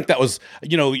 I didn't think that was,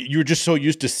 you're just so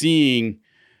used to seeing,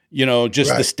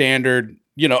 the standard,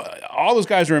 all those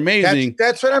guys are amazing.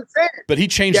 That's what I'm saying. But he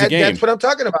changed the game. That's what I'm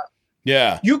talking about.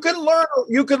 Yeah. You can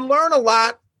learn a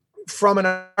lot from an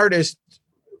artist,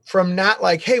 from not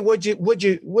like, hey, what'd you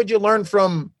learn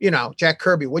from, Jack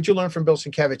Kirby? What'd you learn from Bill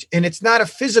Sienkiewicz? And it's not a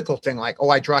physical thing like, oh,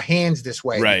 I draw hands this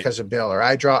way because of Bill, or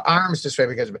I draw arms this way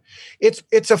because of Bill.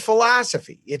 It's a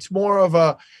philosophy. It's more of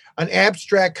an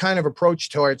abstract kind of approach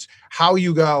towards how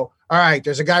you go, all right,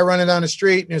 there's a guy running down the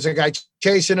street and there's a guy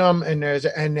chasing him, and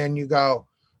then you go,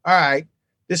 all right,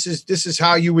 this is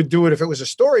how you would do it if it was a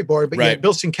storyboard. But yet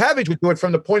Bill Sienkiewicz would do it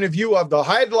from the point of view of the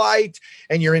headlight,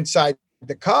 and you're inside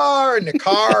the car, and the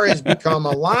car has become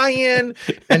a lion,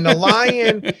 and the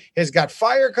lion has got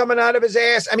fire coming out of his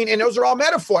ass. I mean, and those are all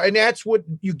metaphor, and that's what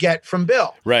you get from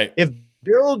Bill. Right. If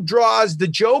Bill draws the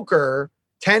Joker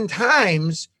 10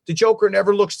 times, the Joker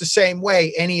never looks the same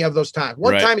way any of those times.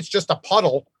 One time it's just a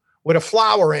puddle with a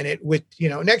flower in it with,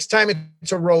 next time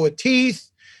it's a row of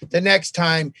teeth. The next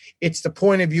time it's the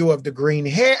point of view of the green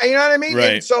hair. You know what I mean?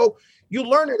 Right. And so you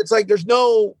learn it. It's like there's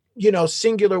no,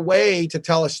 singular way to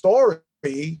tell a story.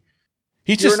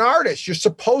 You're an artist. You're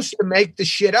supposed to make the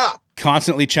shit up.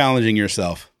 Constantly challenging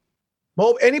yourself.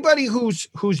 Well, anybody who's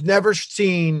never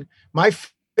seen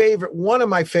one of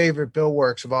my favorite Bill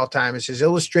works of all time is his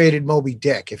illustrated Moby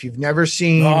Dick. If you've never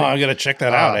seen, I got to check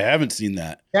that out. I haven't seen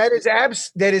that. That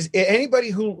is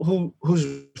anybody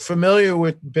who's familiar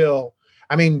with Bill.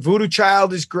 I mean, Voodoo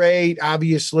Child is great,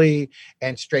 obviously,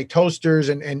 and Straight Toasters,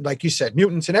 and like you said,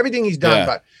 Mutants, and everything he's done.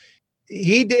 But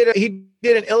he did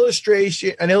an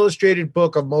illustrated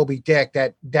book of Moby Dick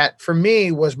that for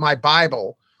me was my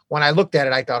Bible. When I looked at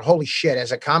it, I thought, holy shit!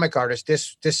 As a comic artist,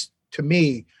 this to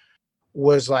me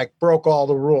was like broke all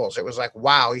the rules. It was like,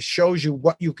 wow, he shows you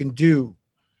what you can do,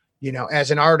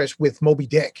 as an artist with Moby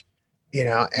Dick,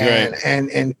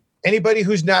 and anybody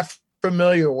who's not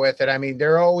familiar with it, I mean,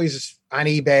 they're always on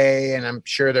eBay, and I'm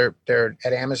sure they're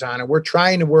at Amazon, and we're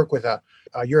trying to work with a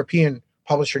European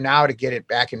publisher now to get it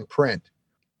back in print.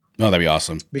 Oh, that'd be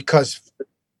awesome. Because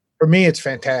for me, it's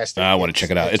fantastic. I want to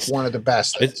check it out. It's one of the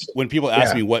best. When people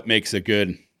ask me what makes a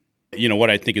good, what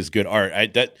I think is good art,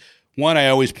 I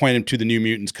always point him to the New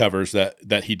Mutants covers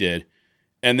that he did.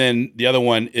 And then the other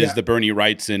one is the Bernie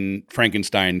Wrightson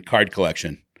Frankenstein card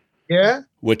collection. Yeah.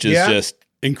 Which is just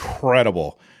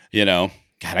incredible. God,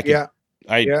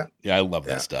 I love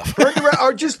that stuff. Bernie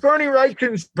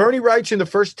Wrightson, the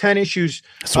first 10 issues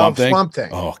Swamp of Swamp Thing.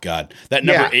 Oh God, that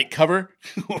number 8 cover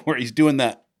where he's doing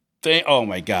that thing. Oh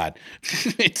my God,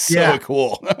 it's so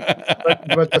cool.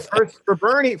 but the first for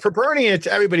Bernie, it's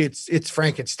everybody. It's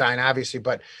Frankenstein, obviously,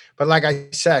 but like I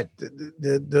said,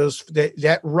 that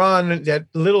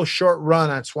little short run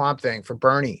on Swamp Thing for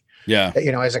Bernie. Yeah.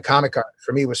 As a comic art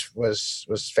for me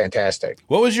was fantastic.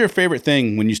 What was your favorite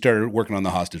thing when you started working on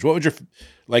The Hostage? What was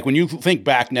when you think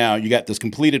back now, you got this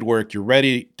completed work, you're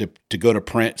ready to go to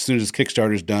print as soon as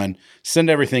Kickstarter's done, send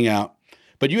everything out,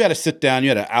 but you had to sit down, you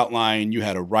had to outline, you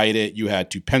had to write it, you had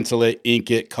to pencil it,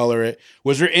 ink it, color it.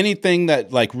 Was there anything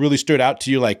that really stood out to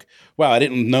you? Like, wow, I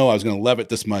didn't know I was going to love it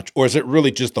this much. Or is it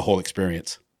really just the whole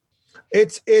experience?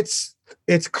 It's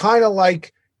kind of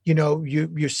like,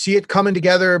 you see it coming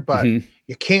together, but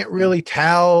you can't really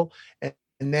tell. And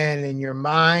then in your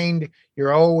mind,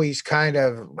 you're always kind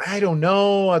of, I don't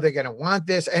know, are they going to want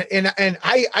this? And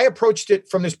I approached it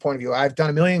from this point of view. I've done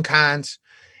a million cons,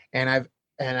 and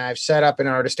I've set up an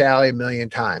artist alley a million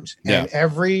times. And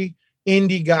every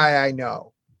indie guy I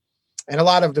know, and a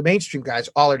lot of the mainstream guys,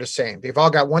 all are the same. They've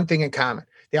all got one thing in common.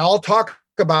 They all talk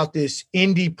about this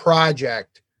indie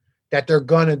project that they're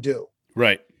going to do.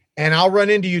 Right. And I'll run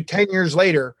into you 10 years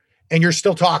later and you're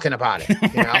still talking about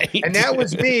it. Right. And that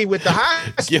was me with The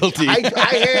Hostage. Guilty. I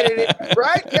had it,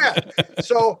 right? Yeah.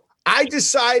 So I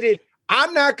decided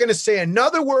I'm not going to say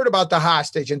another word about The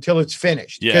Hostage until it's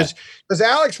finished. Because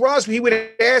Alex Ross, he would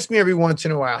ask me every once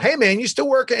in a while, hey man, you still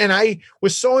working? And I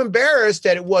was so embarrassed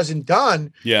that it wasn't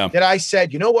done that I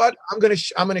said, you know what? I'm going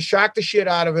to shock the shit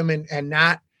out of him and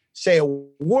not say a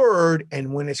word.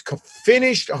 And when it's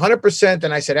finished 100%,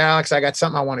 then I said, Alex, I got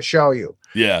something I want to show you.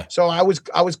 Yeah. So I was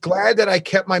glad that I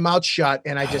kept my mouth shut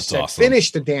and I just said, awesome.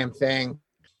 Finish the damn thing.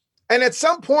 And at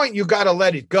some point you got to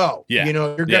let it go. Yeah.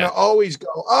 You're going to always go,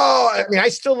 oh, I mean, I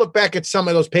still look back at some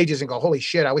of those pages and go, holy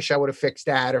shit, I wish I would have fixed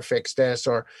that or fixed this,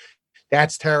 or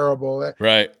that's terrible.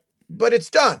 Right. But it's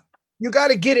done. You got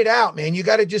to get it out, man. You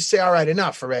got to just say, all right,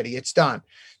 enough already. It's done.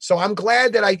 So I'm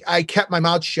glad that I kept my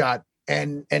mouth shut.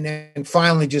 And then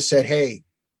finally just said, hey,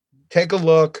 take a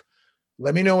look.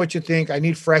 Let me know what you think. I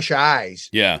need fresh eyes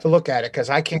to look at it because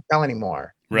I can't tell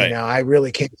anymore. Right. I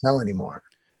really can't tell anymore.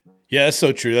 Yeah, that's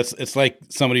so true. It's like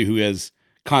somebody who is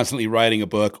constantly writing a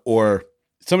book or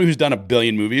somebody who's done a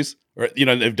billion movies or,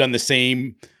 they've done the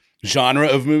same genre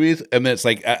of movies. And then it's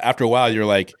like after a while, you're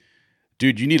like,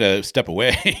 dude, you need to step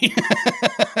away.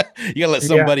 You gotta let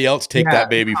somebody else take that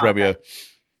baby from you.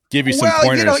 Give you some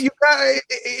pointers.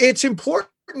 It's important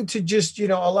to just,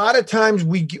 a lot of times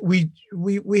we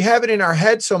have it in our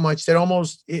head so much that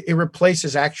almost it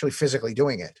replaces actually physically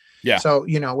doing it. Yeah. So,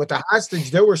 with the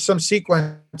hostage, there were some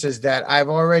sequences that I've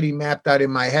already mapped out in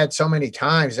my head so many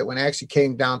times that when I actually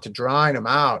came down to drawing them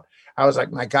out, I was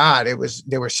like, my God,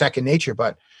 they were second nature.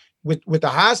 But with the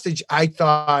hostage, I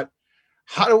thought,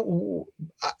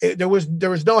 there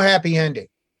was no happy ending.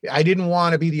 I didn't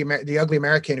want to be the ugly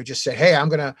American who just said, hey, I'm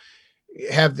going to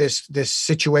have this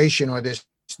situation or this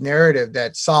narrative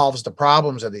that solves the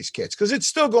problems of these kids. Because it's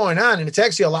still going on. And it's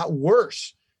actually a lot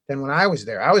worse than when I was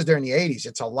there. I was there in the 80s.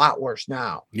 It's a lot worse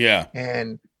now. Yeah.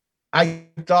 And I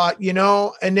thought,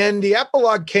 and then the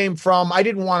epilogue came from, I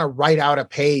didn't want to write out a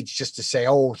page just to say,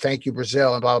 oh, thank you,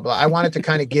 Brazil, and blah, blah, blah. I wanted to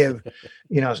kind of give,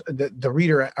 the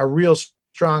reader a real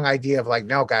strong idea of like,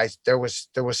 no, guys, there was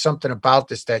something about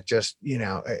this that just,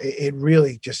 it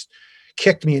really just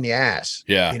kicked me in the ass.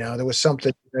 Yeah. There was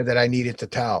something that I needed to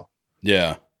tell.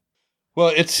 Yeah.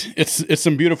 Well, it's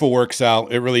some beautiful work, Sal.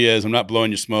 It really is. I'm not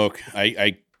blowing you smoke.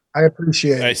 I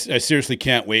appreciate it. I seriously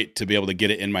can't wait to be able to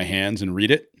get it in my hands and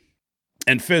read it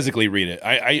and physically read it.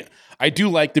 I do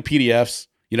like the PDFs.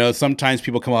 Sometimes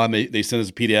people come on, they send us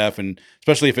a PDF, and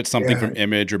especially if it's something from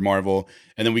Image or Marvel,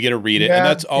 and then we get to read it, and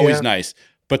that's always nice.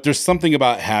 But there's something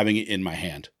about having it in my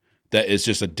hand that is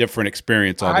just a different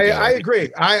experience altogether. I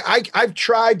agree. I've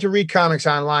tried to read comics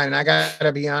online, and I got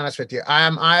to be honest with you.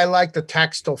 I like the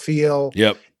textile feel.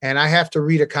 Yep. And I have to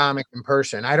read a comic in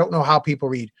person. I don't know how people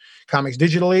read comics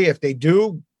digitally. If they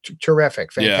do,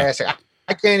 terrific, fantastic. Yeah.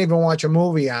 I can't even watch a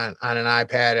movie on an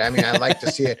iPad. I mean, I'd like to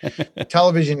see it.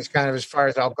 Television is kind of as far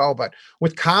as I'll go. But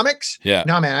with comics,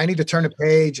 no, man, I need to turn a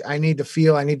page. I need to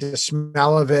feel. I need the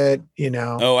smell of it.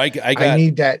 Oh, I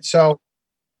need that. So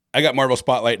I got Marvel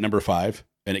Spotlight #5,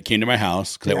 and it came to my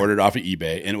house because I ordered it off of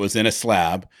eBay, and it was in a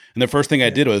slab. And the first thing I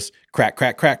did was crack,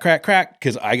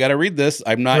 because I got to read this.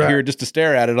 I'm not here just to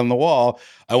stare at it on the wall.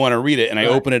 I want to read it. And I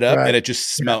open it up, and it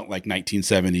just smelled like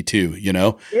 1972,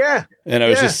 Yeah. And I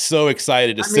was just so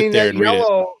excited to sit there and read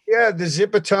it. Yeah, the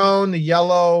Zipatone, the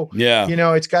yellow. Yeah.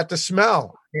 It's got the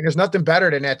smell. I mean, there's nothing better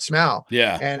than that smell.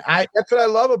 Yeah. And that's what I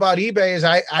love about eBay is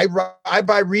I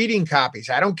buy reading copies.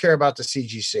 I don't care about the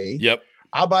CGC. Yep.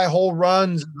 I'll buy whole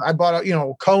runs. I bought,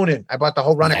 Conan. I bought the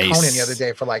whole run of Conan the other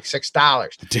day for like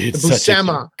 $6. Dude, the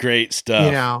Buscema, great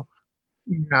stuff.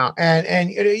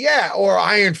 Or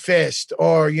Iron Fist,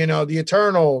 or the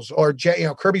Eternals, or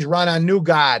Kirby's run on New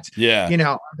Gods. Yeah,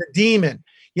 the Demon.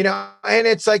 And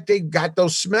it's like they got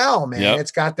those smell, man. Yep.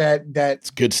 It's got that it's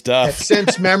good stuff. That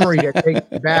sense memory that takes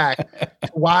you back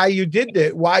to why you did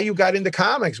it, why you got into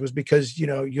comics was because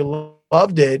you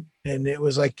loved it. And it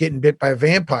was like getting bit by a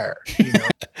vampire.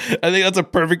 I think that's a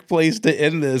perfect place to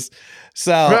end this.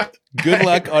 Sal, good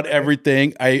luck on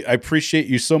everything. I appreciate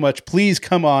you so much. Please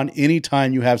come on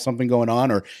anytime you have something going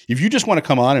on, or if you just want to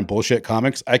come on and bullshit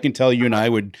comics, I can tell you and I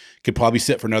could probably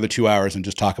sit for another 2 hours and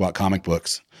just talk about comic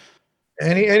books.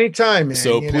 Anytime, man.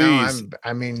 So please.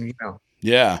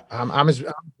 Yeah, I'm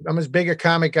as big a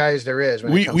comic guy as there is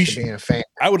when it comes to being a fan.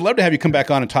 I would love to have you come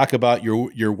back on and talk about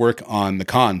your work on the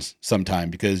cons sometime,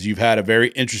 because you've had a very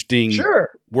interesting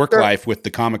work life with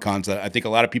the Comic Cons that I think a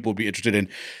lot of people would be interested in.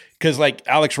 Because like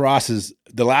Alex Ross is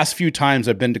the last few times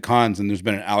I've been to cons and there's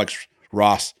been an Alex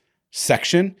Ross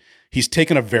section, he's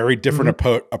taken a very different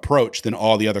approach than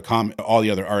all the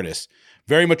other artists.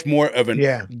 Very much more of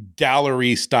a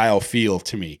gallery style feel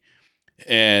to me.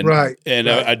 And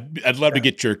I'd love to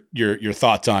get your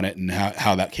thoughts on it and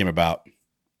how that came about.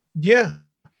 Yeah,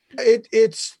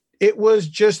 it was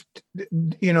just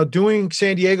doing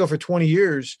San Diego for 20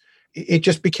 years. It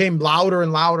just became louder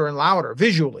and louder and louder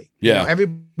visually. Yeah,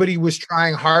 everybody was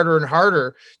trying harder and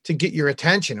harder to get your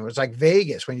attention. It was like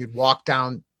Vegas when you'd walk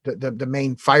down the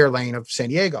main fire lane of San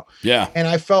Diego. Yeah, and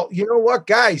I felt, what,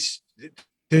 guys,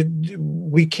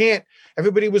 we can't.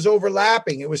 Everybody was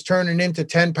overlapping. It was turning into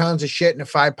 10 pounds of shit in a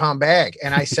 5-pound bag.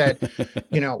 And I said,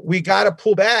 we got to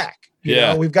pull back.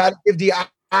 We've got to give the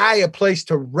eye a place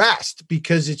to rest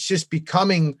because it's just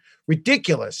becoming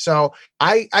ridiculous. So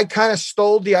I kind of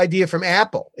stole the idea from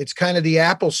Apple. It's kind of the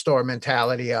Apple Store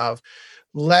mentality of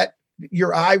let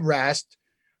your eye rest,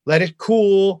 let it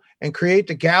cool, and create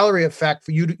the gallery effect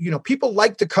for you to, people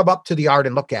like to come up to the art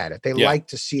and look at it. They like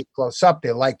to see it close up.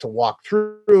 They like to walk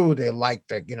through. They like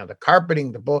the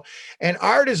carpeting, and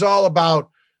art is all about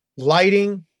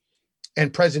lighting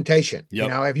and presentation.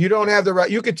 Yep. If you don't have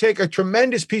you could take a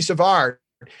tremendous piece of art,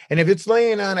 and if it's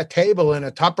laying on a table in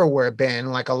a Tupperware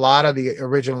bin, like a lot of the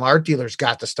original art dealers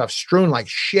got the stuff strewn like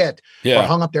shit or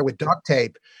hung up there with duct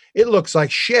tape, it looks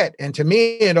like shit. And to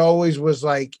me, it always was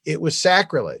like, it was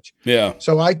sacrilege. Yeah.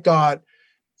 So I thought,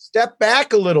 step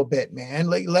back a little bit, man.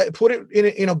 Put it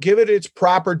in, give it its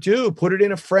proper due, put it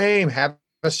in a frame, have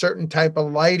a certain type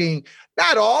of lighting,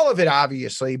 not all of it,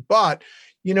 obviously, but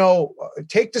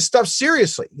take the stuff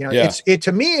seriously.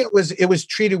 To me, it was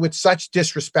treated with such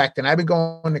disrespect. And I've been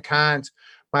going to cons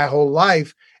my whole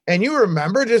life. And you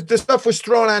remember this stuff was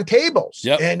thrown on tables,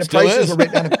 and the prices were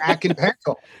written on the back in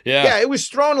pencil. Yeah, it was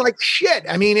thrown like shit.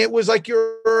 I mean, it was like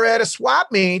you're at a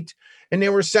swap meet and they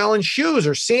were selling shoes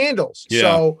or sandals. Yeah.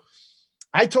 So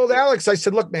I told Alex, I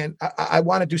said, look, man, I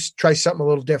want to try something a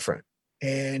little different.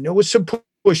 And there was some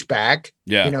pushback,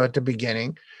 at the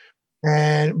beginning.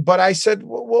 But I said,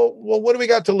 well, what do we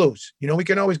got to lose? We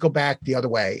can always go back the other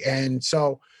way. And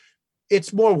so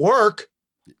it's more work.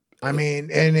 I mean,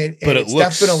 but it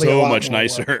looks definitely so much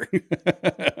nicer.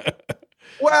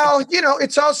 Well,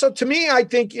 it's also, to me, I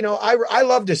think, I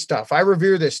love this stuff. I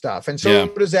revere this stuff. And so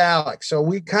does Alex. So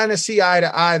we kind of see eye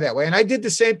to eye that way. And I did the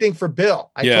same thing for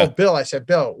Bill. I told Bill, I said,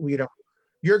 Bill,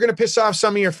 you're going to piss off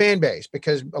some of your fan base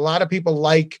because a lot of people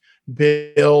like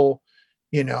Bill,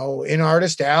 in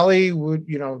Artist Alley,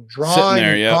 drawing,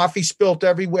 there, coffee spilt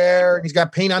everywhere. He's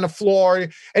got paint on the floor.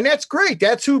 And that's great.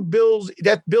 That's Bill's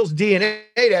DNA.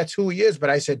 That's who he is. But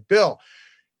I said, Bill,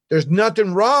 there's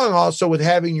nothing wrong also with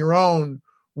having your own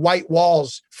white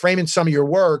walls, framing some of your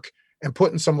work and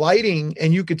putting some lighting,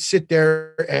 and you could sit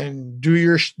there and do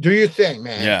your thing,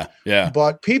 man. Yeah. Yeah.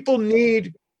 But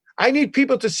I need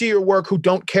people to see your work who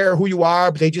don't care who you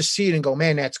are, but they just see it and go,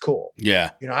 man, that's cool.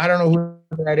 Yeah. I don't know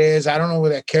who that is. I don't know who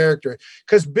that character is.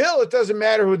 Because Bill, it doesn't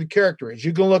matter who the character is.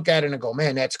 You can look at it and go,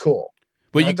 man, that's cool.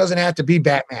 But it doesn't have to be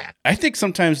Batman. I think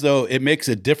sometimes, though, it makes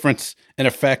a difference in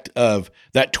effect of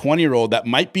that 20-year-old that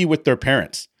might be with their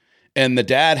parents. And the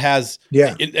dad has,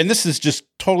 and this is just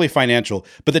totally financial,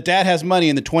 but the dad has money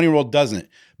and the 20-year-old doesn't.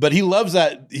 But he loves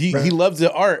that. He loves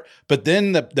the art. But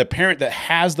then the parent that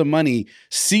has the money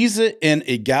sees it in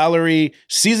a gallery,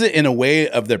 sees it in a way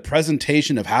of their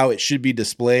presentation of how it should be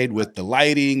displayed with the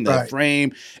lighting, the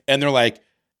frame. And they're like,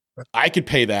 I could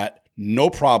pay that, no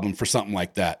problem, for something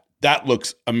like that. That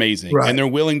looks amazing. Right. And they're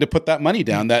willing to put that money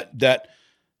down that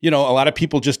a lot of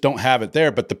people just don't have it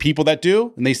there. But the people that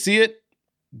do, and they see it,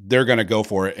 they're going to go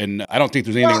for it. And I don't think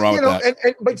there's anything wrong with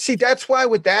that. But see, that's why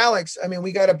with Alex, I mean,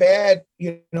 we got a bad,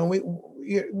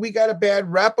 we got a bad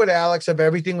rep with Alex of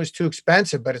everything was too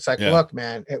expensive, but it's like, look,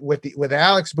 man, with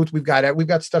Alex Booth, we've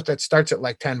got stuff that starts at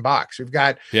like $10. We've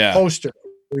got posters,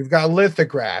 we've got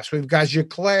lithographs, we've got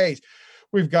giclées,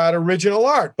 we've got original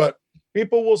art, but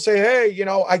people will say, hey,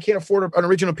 I can't afford an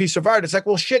original piece of art. It's like,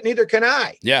 well, shit, neither can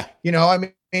I. Yeah. I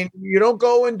mean, you don't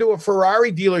go into a Ferrari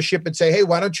dealership and say, hey,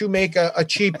 why don't you make a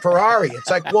cheap Ferrari? It's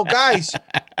like, well, guys,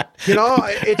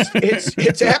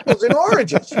 it's apples and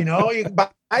oranges. You buy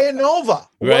a Nova.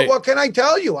 Right. What can I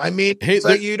tell you? I mean, it's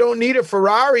like you don't need a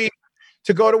Ferrari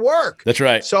to go to work. That's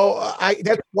right. So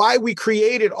that's why we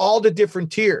created all the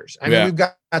different tiers. I mean, we've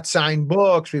got signed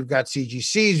books, we've got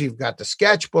CGCs, we've got the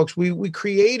sketchbooks. We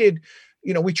created,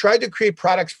 we tried to create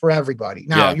products for everybody.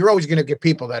 Now, you're always going to get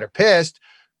people that are pissed,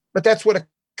 but that's what a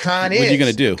con is. What are you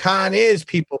going to do? Con is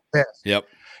people pissed. Yep.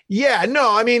 Yeah,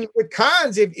 no, I mean, with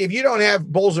cons, if you don't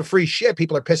have bowls of free shit,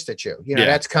 people are pissed at you.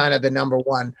 That's kind of the number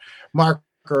one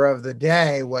marker of the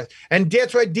day. And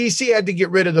that's why DC had to get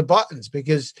rid of the buttons,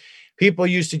 because people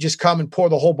used to just come and pour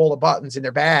the whole bowl of buttons in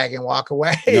their bag and walk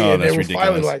away. No, and they were ridiculous.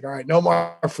 Finally like, all right, no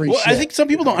more free shit. I think some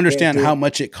people don't understand how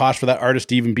much it costs for that artist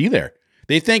to even be there.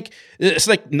 They think it's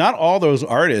like not all those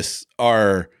artists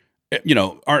are,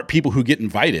 aren't people who get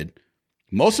invited.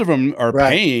 Most of them are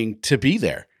paying to be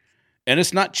there. And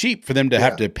it's not cheap for them to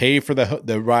have to pay for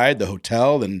the ride, the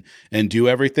hotel, and do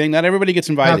everything. Not everybody gets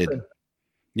invited.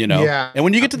 Yeah. And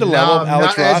when you get to the level of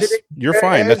Alex Ross, you're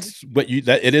fine. That's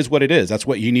it is what it is. That's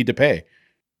what you need to pay.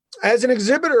 As an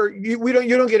exhibitor, you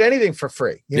don't get anything for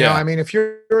free. I mean, if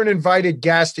you're an invited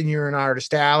guest and you're an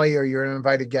Artist Alley, or you're an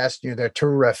invited guest, they're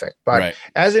terrific. But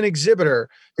as an exhibitor,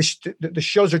 the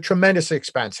shows are tremendously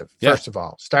expensive. First of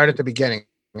all, start at the beginning.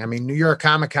 I mean, New York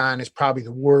Comic Con is probably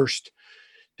the worst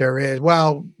there is.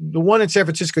 Well, the one in San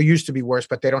Francisco used to be worse,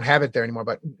 but they don't have it there anymore.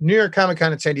 But New York Comic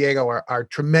Con and San Diego are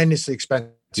tremendously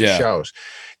expensive shows.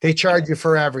 They charge you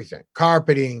for everything: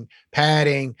 carpeting,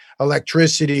 padding,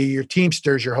 electricity, your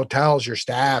Teamsters, your hotels, your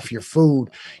staff, your food,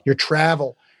 your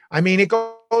travel. I mean,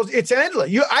 it's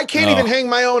endless. I can't even hang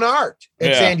my own art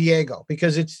at San Diego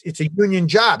because it's a union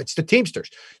job. It's the Teamsters.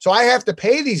 So I have to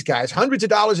pay these guys hundreds of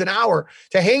dollars an hour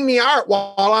to hang the art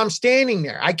while I'm standing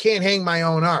there. I can't hang my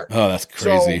own art. Oh, that's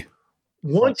crazy.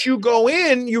 once you go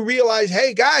in, you realize,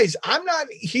 hey guys, I'm not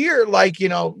here like,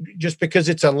 just because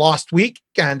it's a lost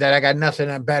weekend that I got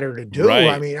nothing better to do. Right.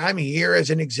 I mean, I'm here as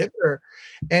an exhibitor.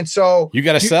 And so you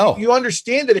got to sell. You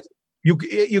understand that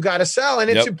you got to sell, and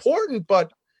it's important,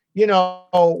 but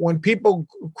when people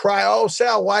cry, oh,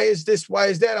 Sal, why is this? Why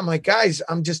is that? I'm like, guys,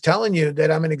 I'm just telling you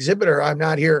that I'm an exhibitor. I'm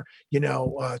not here,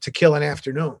 to kill an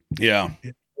afternoon. Yeah.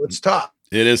 It's tough.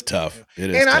 It is tough. It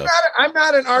is and tough. I'm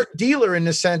not an art dealer in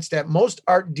the sense that most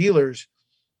art dealers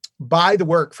buy the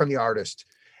work from the artist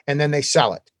and then they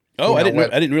sell it. Oh, I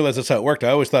didn't realize that's how it worked. I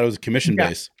always thought it was commission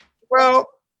based. Well,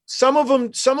 some of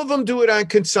them do it on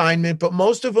consignment, but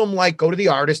most of them go to the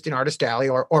artist in Artist Alley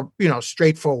or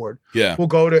straightforward. Yeah. We'll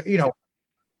go to,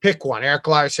 pick one, Eric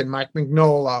Larson, Mike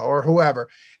Mignola, or whoever,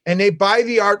 and they buy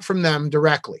the art from them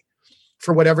directly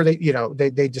for whatever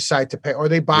they decide to pay, or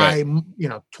they buy,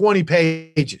 20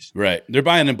 pages. Right. They're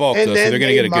buying in bulk, so they're going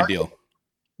to get a good deal.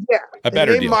 Yeah. A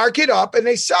better deal. They mark it up and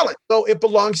they sell it. So it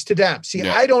belongs to them. See,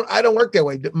 I don't work that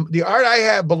way. The art I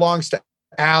have belongs to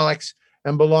Alex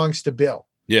and belongs to Bill.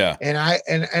 Yeah. And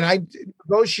I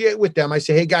negotiate with them. I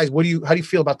say, hey guys, how do you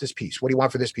feel about this piece? What do you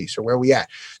want for this piece? Or where are we at?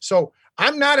 So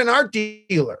I'm not an art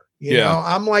dealer. You know,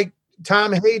 I'm like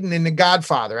Tom Hayden in The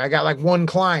Godfather. I got one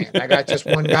client. I got just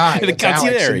one guy. The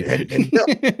concierge.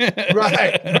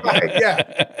 Right.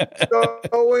 Yeah.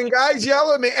 So when guys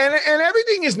yell at me, and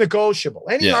everything is negotiable.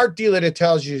 Any art dealer that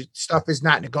tells you stuff is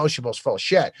not negotiable is full of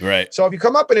shit. Right. So if you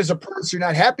come up and there's a price you're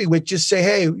not happy with, just say,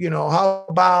 hey, how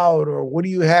about, or what are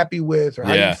you happy with, or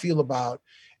how do you feel about,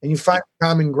 and you find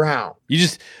common ground. You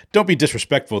just don't be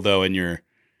disrespectful though in your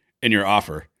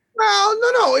offer.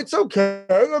 Well, no, it's okay.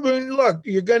 I mean, look,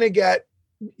 you're going to get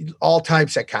all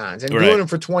types of cons. And doing them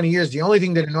for 20 years, the only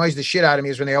thing that annoys the shit out of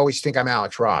me is when they always think I'm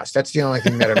Alex Ross. That's the only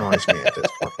thing that annoys me at this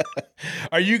point.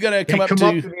 Are you going to come up to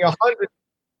me 100?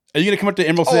 Are you going to come up to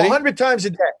Emerald City? 100 times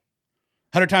a day.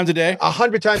 100 times a day?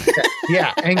 100 times a day.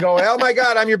 Yeah. And go, oh my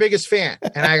God, I'm your biggest fan.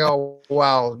 And I go,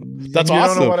 well, that's you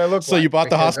awesome. don't know what I look so like. You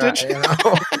bought the hostage?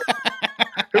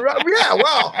 Yeah,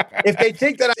 well, if they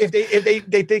think that if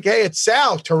they think, hey, it's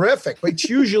Sal, terrific. But it's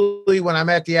usually when I'm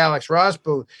at the Alex Ross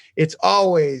booth, it's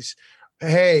always,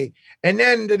 hey. And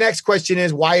then the next question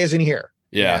is, why isn't he here?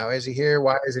 Yeah, is he here?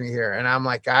 Why isn't he here? And I'm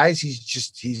like, guys, he's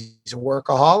a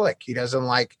workaholic. He doesn't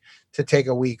like to take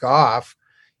a week off,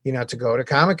 to go to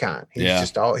Comic-Con.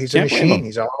 He's he's a machine.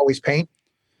 He's always painting.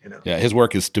 Yeah, his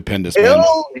work is stupendous.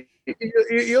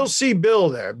 You'll see Bill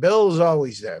there. Bill's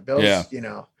always there. Bill's,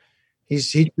 he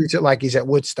treats it like he's at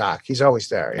Woodstock. He's always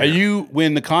there.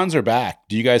 When the cons are back,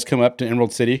 do you guys come up to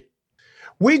Emerald City?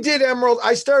 We did Emerald.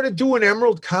 I started doing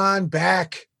Emerald Con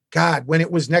back, when it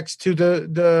was next to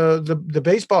the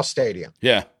baseball stadium.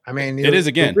 Yeah. I mean, it is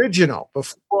again. Original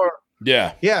before.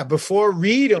 Yeah. Yeah. Before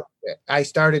Reed owned it, I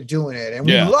started doing it, and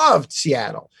we loved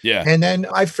Seattle. Yeah. And then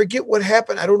I forget what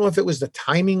happened. I don't know if it was the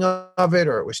timing of it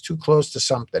or it was too close to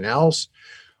something else,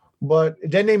 but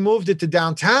then they moved it to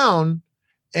downtown.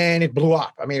 And it blew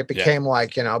up. I mean, it became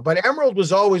but Emerald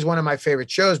was always one of my favorite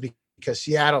shows because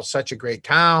Seattle's such a great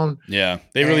town. Yeah.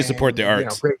 They really support the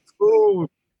arts. Great food.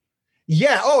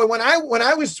 Yeah. Oh, and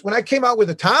when I came out with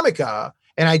Atomica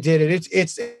and I did it,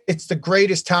 it's the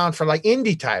greatest town for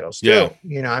indie titles too.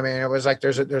 Yeah. I mean, it was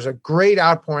there's a great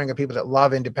outpouring of people that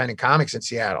love independent comics in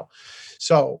Seattle.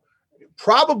 So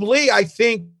probably I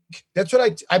think that's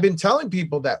what I've been telling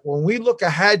people, that when we look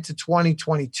ahead to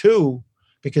 2022,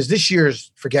 because this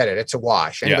year's, forget it, it's a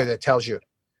wash. Anybody that tells you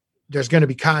there's going to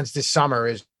be cons this summer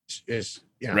is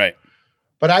right.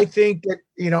 But I think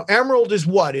that Emerald is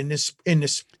what in this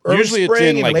early usually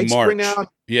spring, it's in late March. Spring now.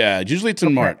 Yeah, usually it's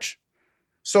in March.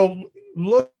 So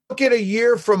look at a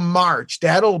year from March.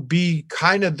 That'll be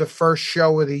kind of the first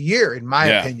show of the year, in my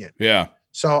opinion. Yeah.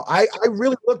 So I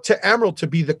really look to Emerald to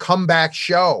be the comeback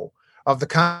show of the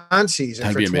con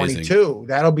season for 22.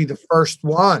 That'll be the first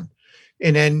one.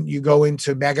 And then you go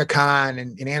into MegaCon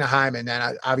in Anaheim, and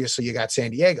then obviously you got San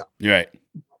Diego. Right.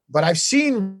 But I've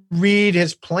seen Reed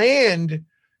has planned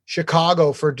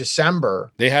Chicago for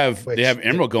December. They have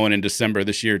Emerald going in December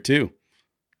this year too.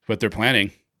 What they're planning.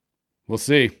 We'll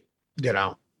see.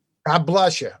 God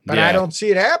bless you. But I don't see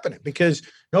it happening because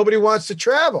nobody wants to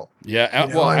travel. Yeah.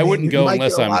 I wouldn't go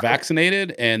unless I'm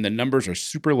vaccinated and the numbers are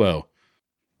super low.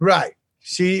 Right.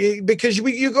 See, because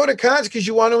you go to cons because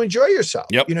you want to enjoy yourself.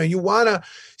 Yep. You want to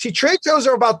see, trade shows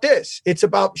are about this. It's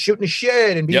about shooting the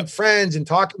shit and being friends and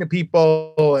talking to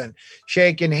people and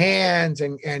shaking hands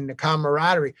and the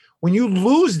camaraderie. When you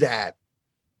lose that,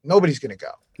 nobody's going to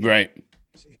go. Right.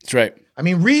 That's right. I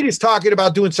mean, Reed is talking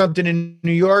about doing something in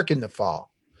New York in the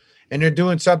fall, and they're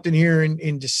doing something here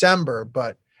in December,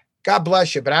 but God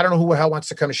bless you, but I don't know who the hell wants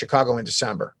to come to Chicago in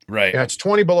December. Right. It's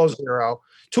 20 below zero,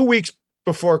 2 weeks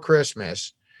before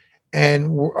Christmas.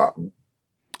 And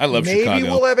I love maybe Chicago. Maybe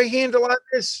we'll have a handle on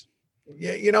this.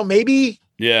 Maybe.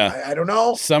 Yeah. I don't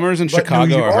know. Summers in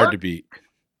Chicago are hard to beat.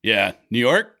 Yeah. New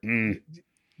York? The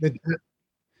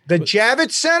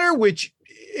Javits Center, which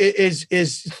is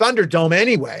Thunderdome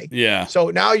anyway. Yeah. So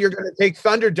now you're going to take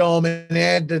Thunderdome and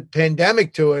add the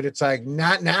pandemic to it. It's like,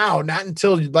 not now, not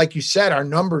until, like you said, our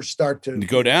numbers start to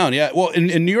go down. Yeah. Well,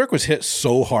 and New York was hit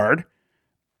so hard.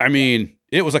 I mean,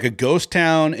 it was like a ghost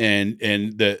town, and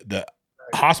the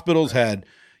hospitals had,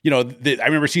 I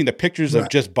remember seeing the pictures of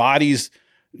just bodies,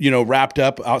 wrapped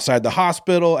up outside the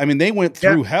hospital. I mean, they went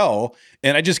through hell,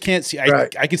 and I just can't see.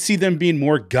 I could see them being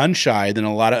more gun shy than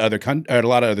a lot of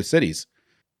other cities.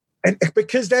 And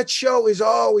because that show is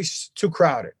always too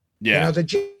crowded. Yeah. The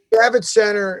Javits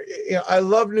Center, I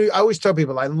always tell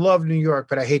people I love New York,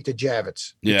 but I hate the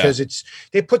Javits because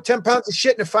they put 10 pounds of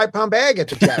shit in a 5-pound bag at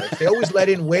the Javits. They always let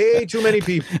in way too many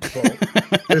people.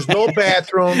 There's no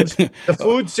bathrooms. The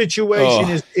food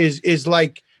situation is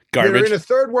like garbage. You're in a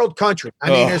third world country. I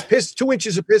mean, there's 2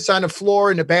 inches of piss on the floor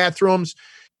in the bathrooms.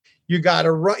 You got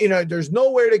to run, there's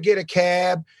nowhere to get a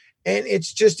cab. And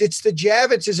it's the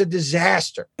Javits is a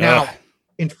disaster. Now,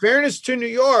 in fairness to New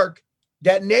York,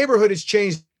 that neighborhood has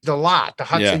changed a lot. The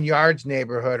Hudson Yards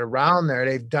neighborhood around there,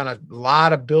 they've done a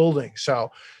lot of building.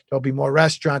 So there'll be more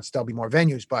restaurants, there'll be more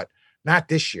venues, but not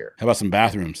this year. How about some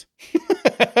bathrooms?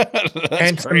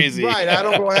 That's crazy. Right. I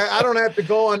don't have to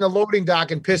go on the loading dock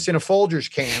and piss in a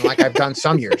Folgers can like I've done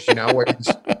some years, where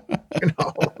it's,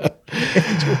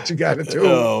 it's what you got to do.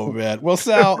 Oh, man. Well,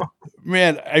 Sal,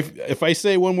 man, if I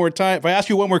say one more time, if I ask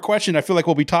you one more question, I feel like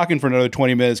we'll be talking for another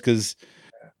 20 minutes because,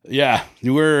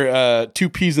 we're 2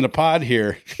 peas in a pod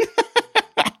here.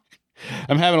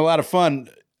 I'm having a lot of fun.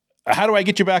 How do I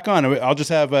get you back on? I'll just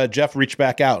have Jeff reach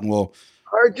back out, and we'll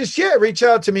reach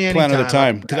out to me anytime. Plan another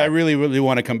time because I really, really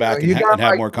want to come back and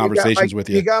have more conversations with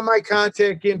you. You got my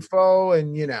contact info,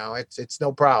 and it's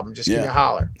no problem. Just give me a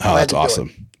holler. Oh, that's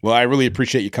awesome. Well, I really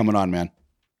appreciate you coming on, man.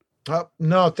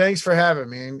 No, thanks for having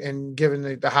me and giving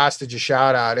the hostage a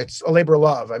shout out. It's a labor of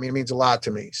love. I mean, it means a lot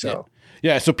to me. So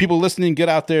so people listening, get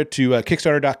out there to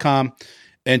Kickstarter.com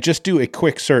and just do a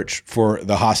quick search for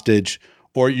the hostage,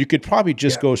 or you could probably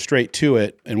just go straight to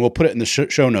it, and we'll put it in the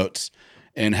show notes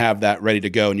and have that ready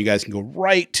to go. And you guys can go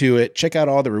right to it. Check out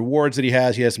all the rewards that he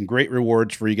has. He has some great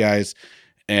rewards for you guys,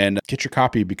 and get your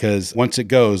copy because once it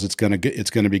goes, it's going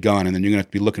to be gone. And then you're going to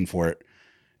have to be looking for it.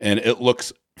 And it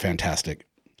looks fantastic.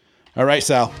 All right,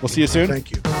 Sal, we'll see you soon.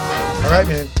 Thank you. All right,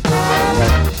 man. All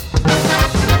right.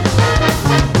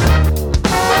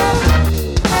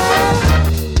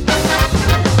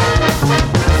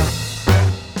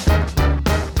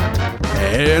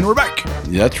 And we're back.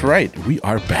 That's right. We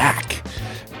are back.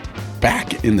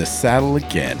 Back in the saddle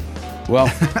again. Well,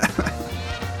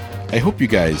 I hope you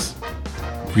guys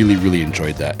really, really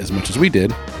enjoyed that as much as we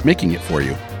did making it for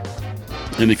you.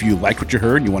 And if you like what you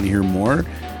heard and you want to hear more,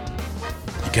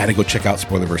 you got to go check out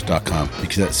Spoilerverse.com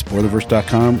because at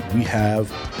Spoilerverse.com, we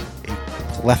have a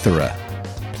plethora.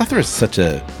 Plethora is such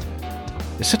a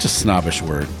snobbish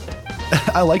word.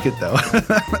 I like it, though.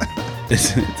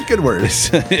 It's a good word.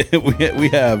 We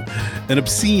have an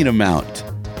obscene amount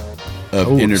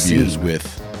of interviews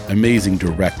with amazing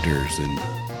directors and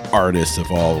artists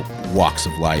of all walks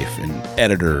of life and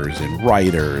editors and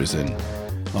writers. And,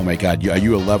 oh, my God, are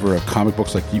you a lover of comic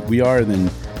books like we are? Then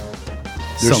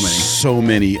there's so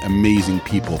many amazing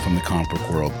people from the comic book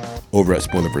world over at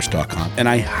Spoilerverse.com. And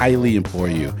I highly implore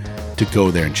you to go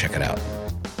there and check it out.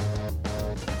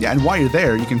 Yeah, and while you're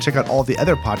there, you can check out all the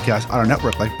other podcasts on our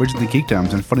network, like Bridges and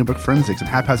Geekdoms and Funny Book Forensics and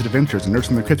Haphazard Adventures and Nerds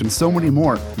from the Crypt and so many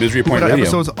more. Misery Point Radio.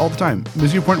 Episodes all the time.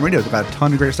 Misery Point Radio, they've got a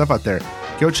ton of great stuff out there.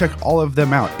 Go check all of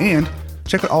them out. And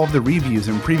check out all of the reviews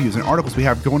and previews and articles we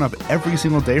have going up every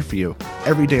single day for you.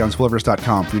 Every day on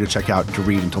Spoilerverse.com for you to check out, to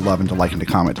read, and to love, and to like, and to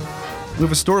comment. We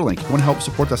have a store link. You want to help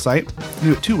support the site? You can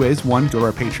do it 2 ways. One, go to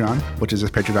our Patreon, which is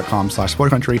just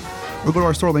patreon.com/spoilercountry, or go to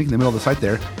our store link in the middle of the site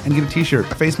there and get a t-shirt,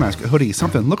 a face mask, a hoodie,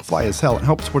 something, look fly as hell, and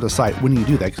help support the site when you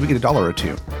do that because we get $1 or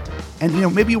 $2.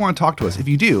 And, maybe you want to talk to us. If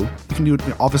you do, you can do it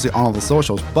obviously on all the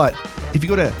socials, but if you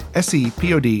go to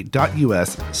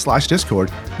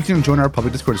scpod.us/Discord, you can join our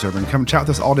public Discord server and come chat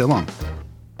with us all day long.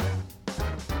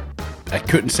 I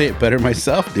couldn't say it better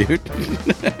myself, dude.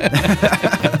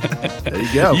 There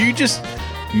you go. You just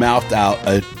mouthed out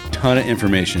a ton of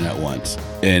information at once.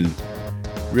 And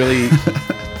really,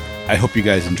 I hope you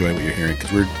guys enjoy what you're hearing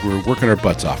because we're working our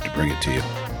butts off to bring it to you.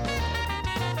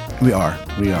 We are.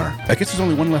 I guess there's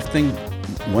only one left thing.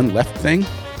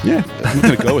 Yeah, I'm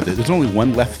going to go with it. There's only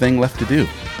one left thing left to do.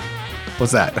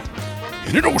 What's that?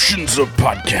 In an oceans of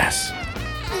podcasts,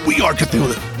 we are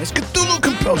Cthulhu, as Cthulhu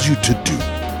compels you to do.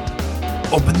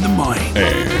 Open the mind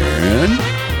and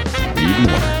read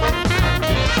more.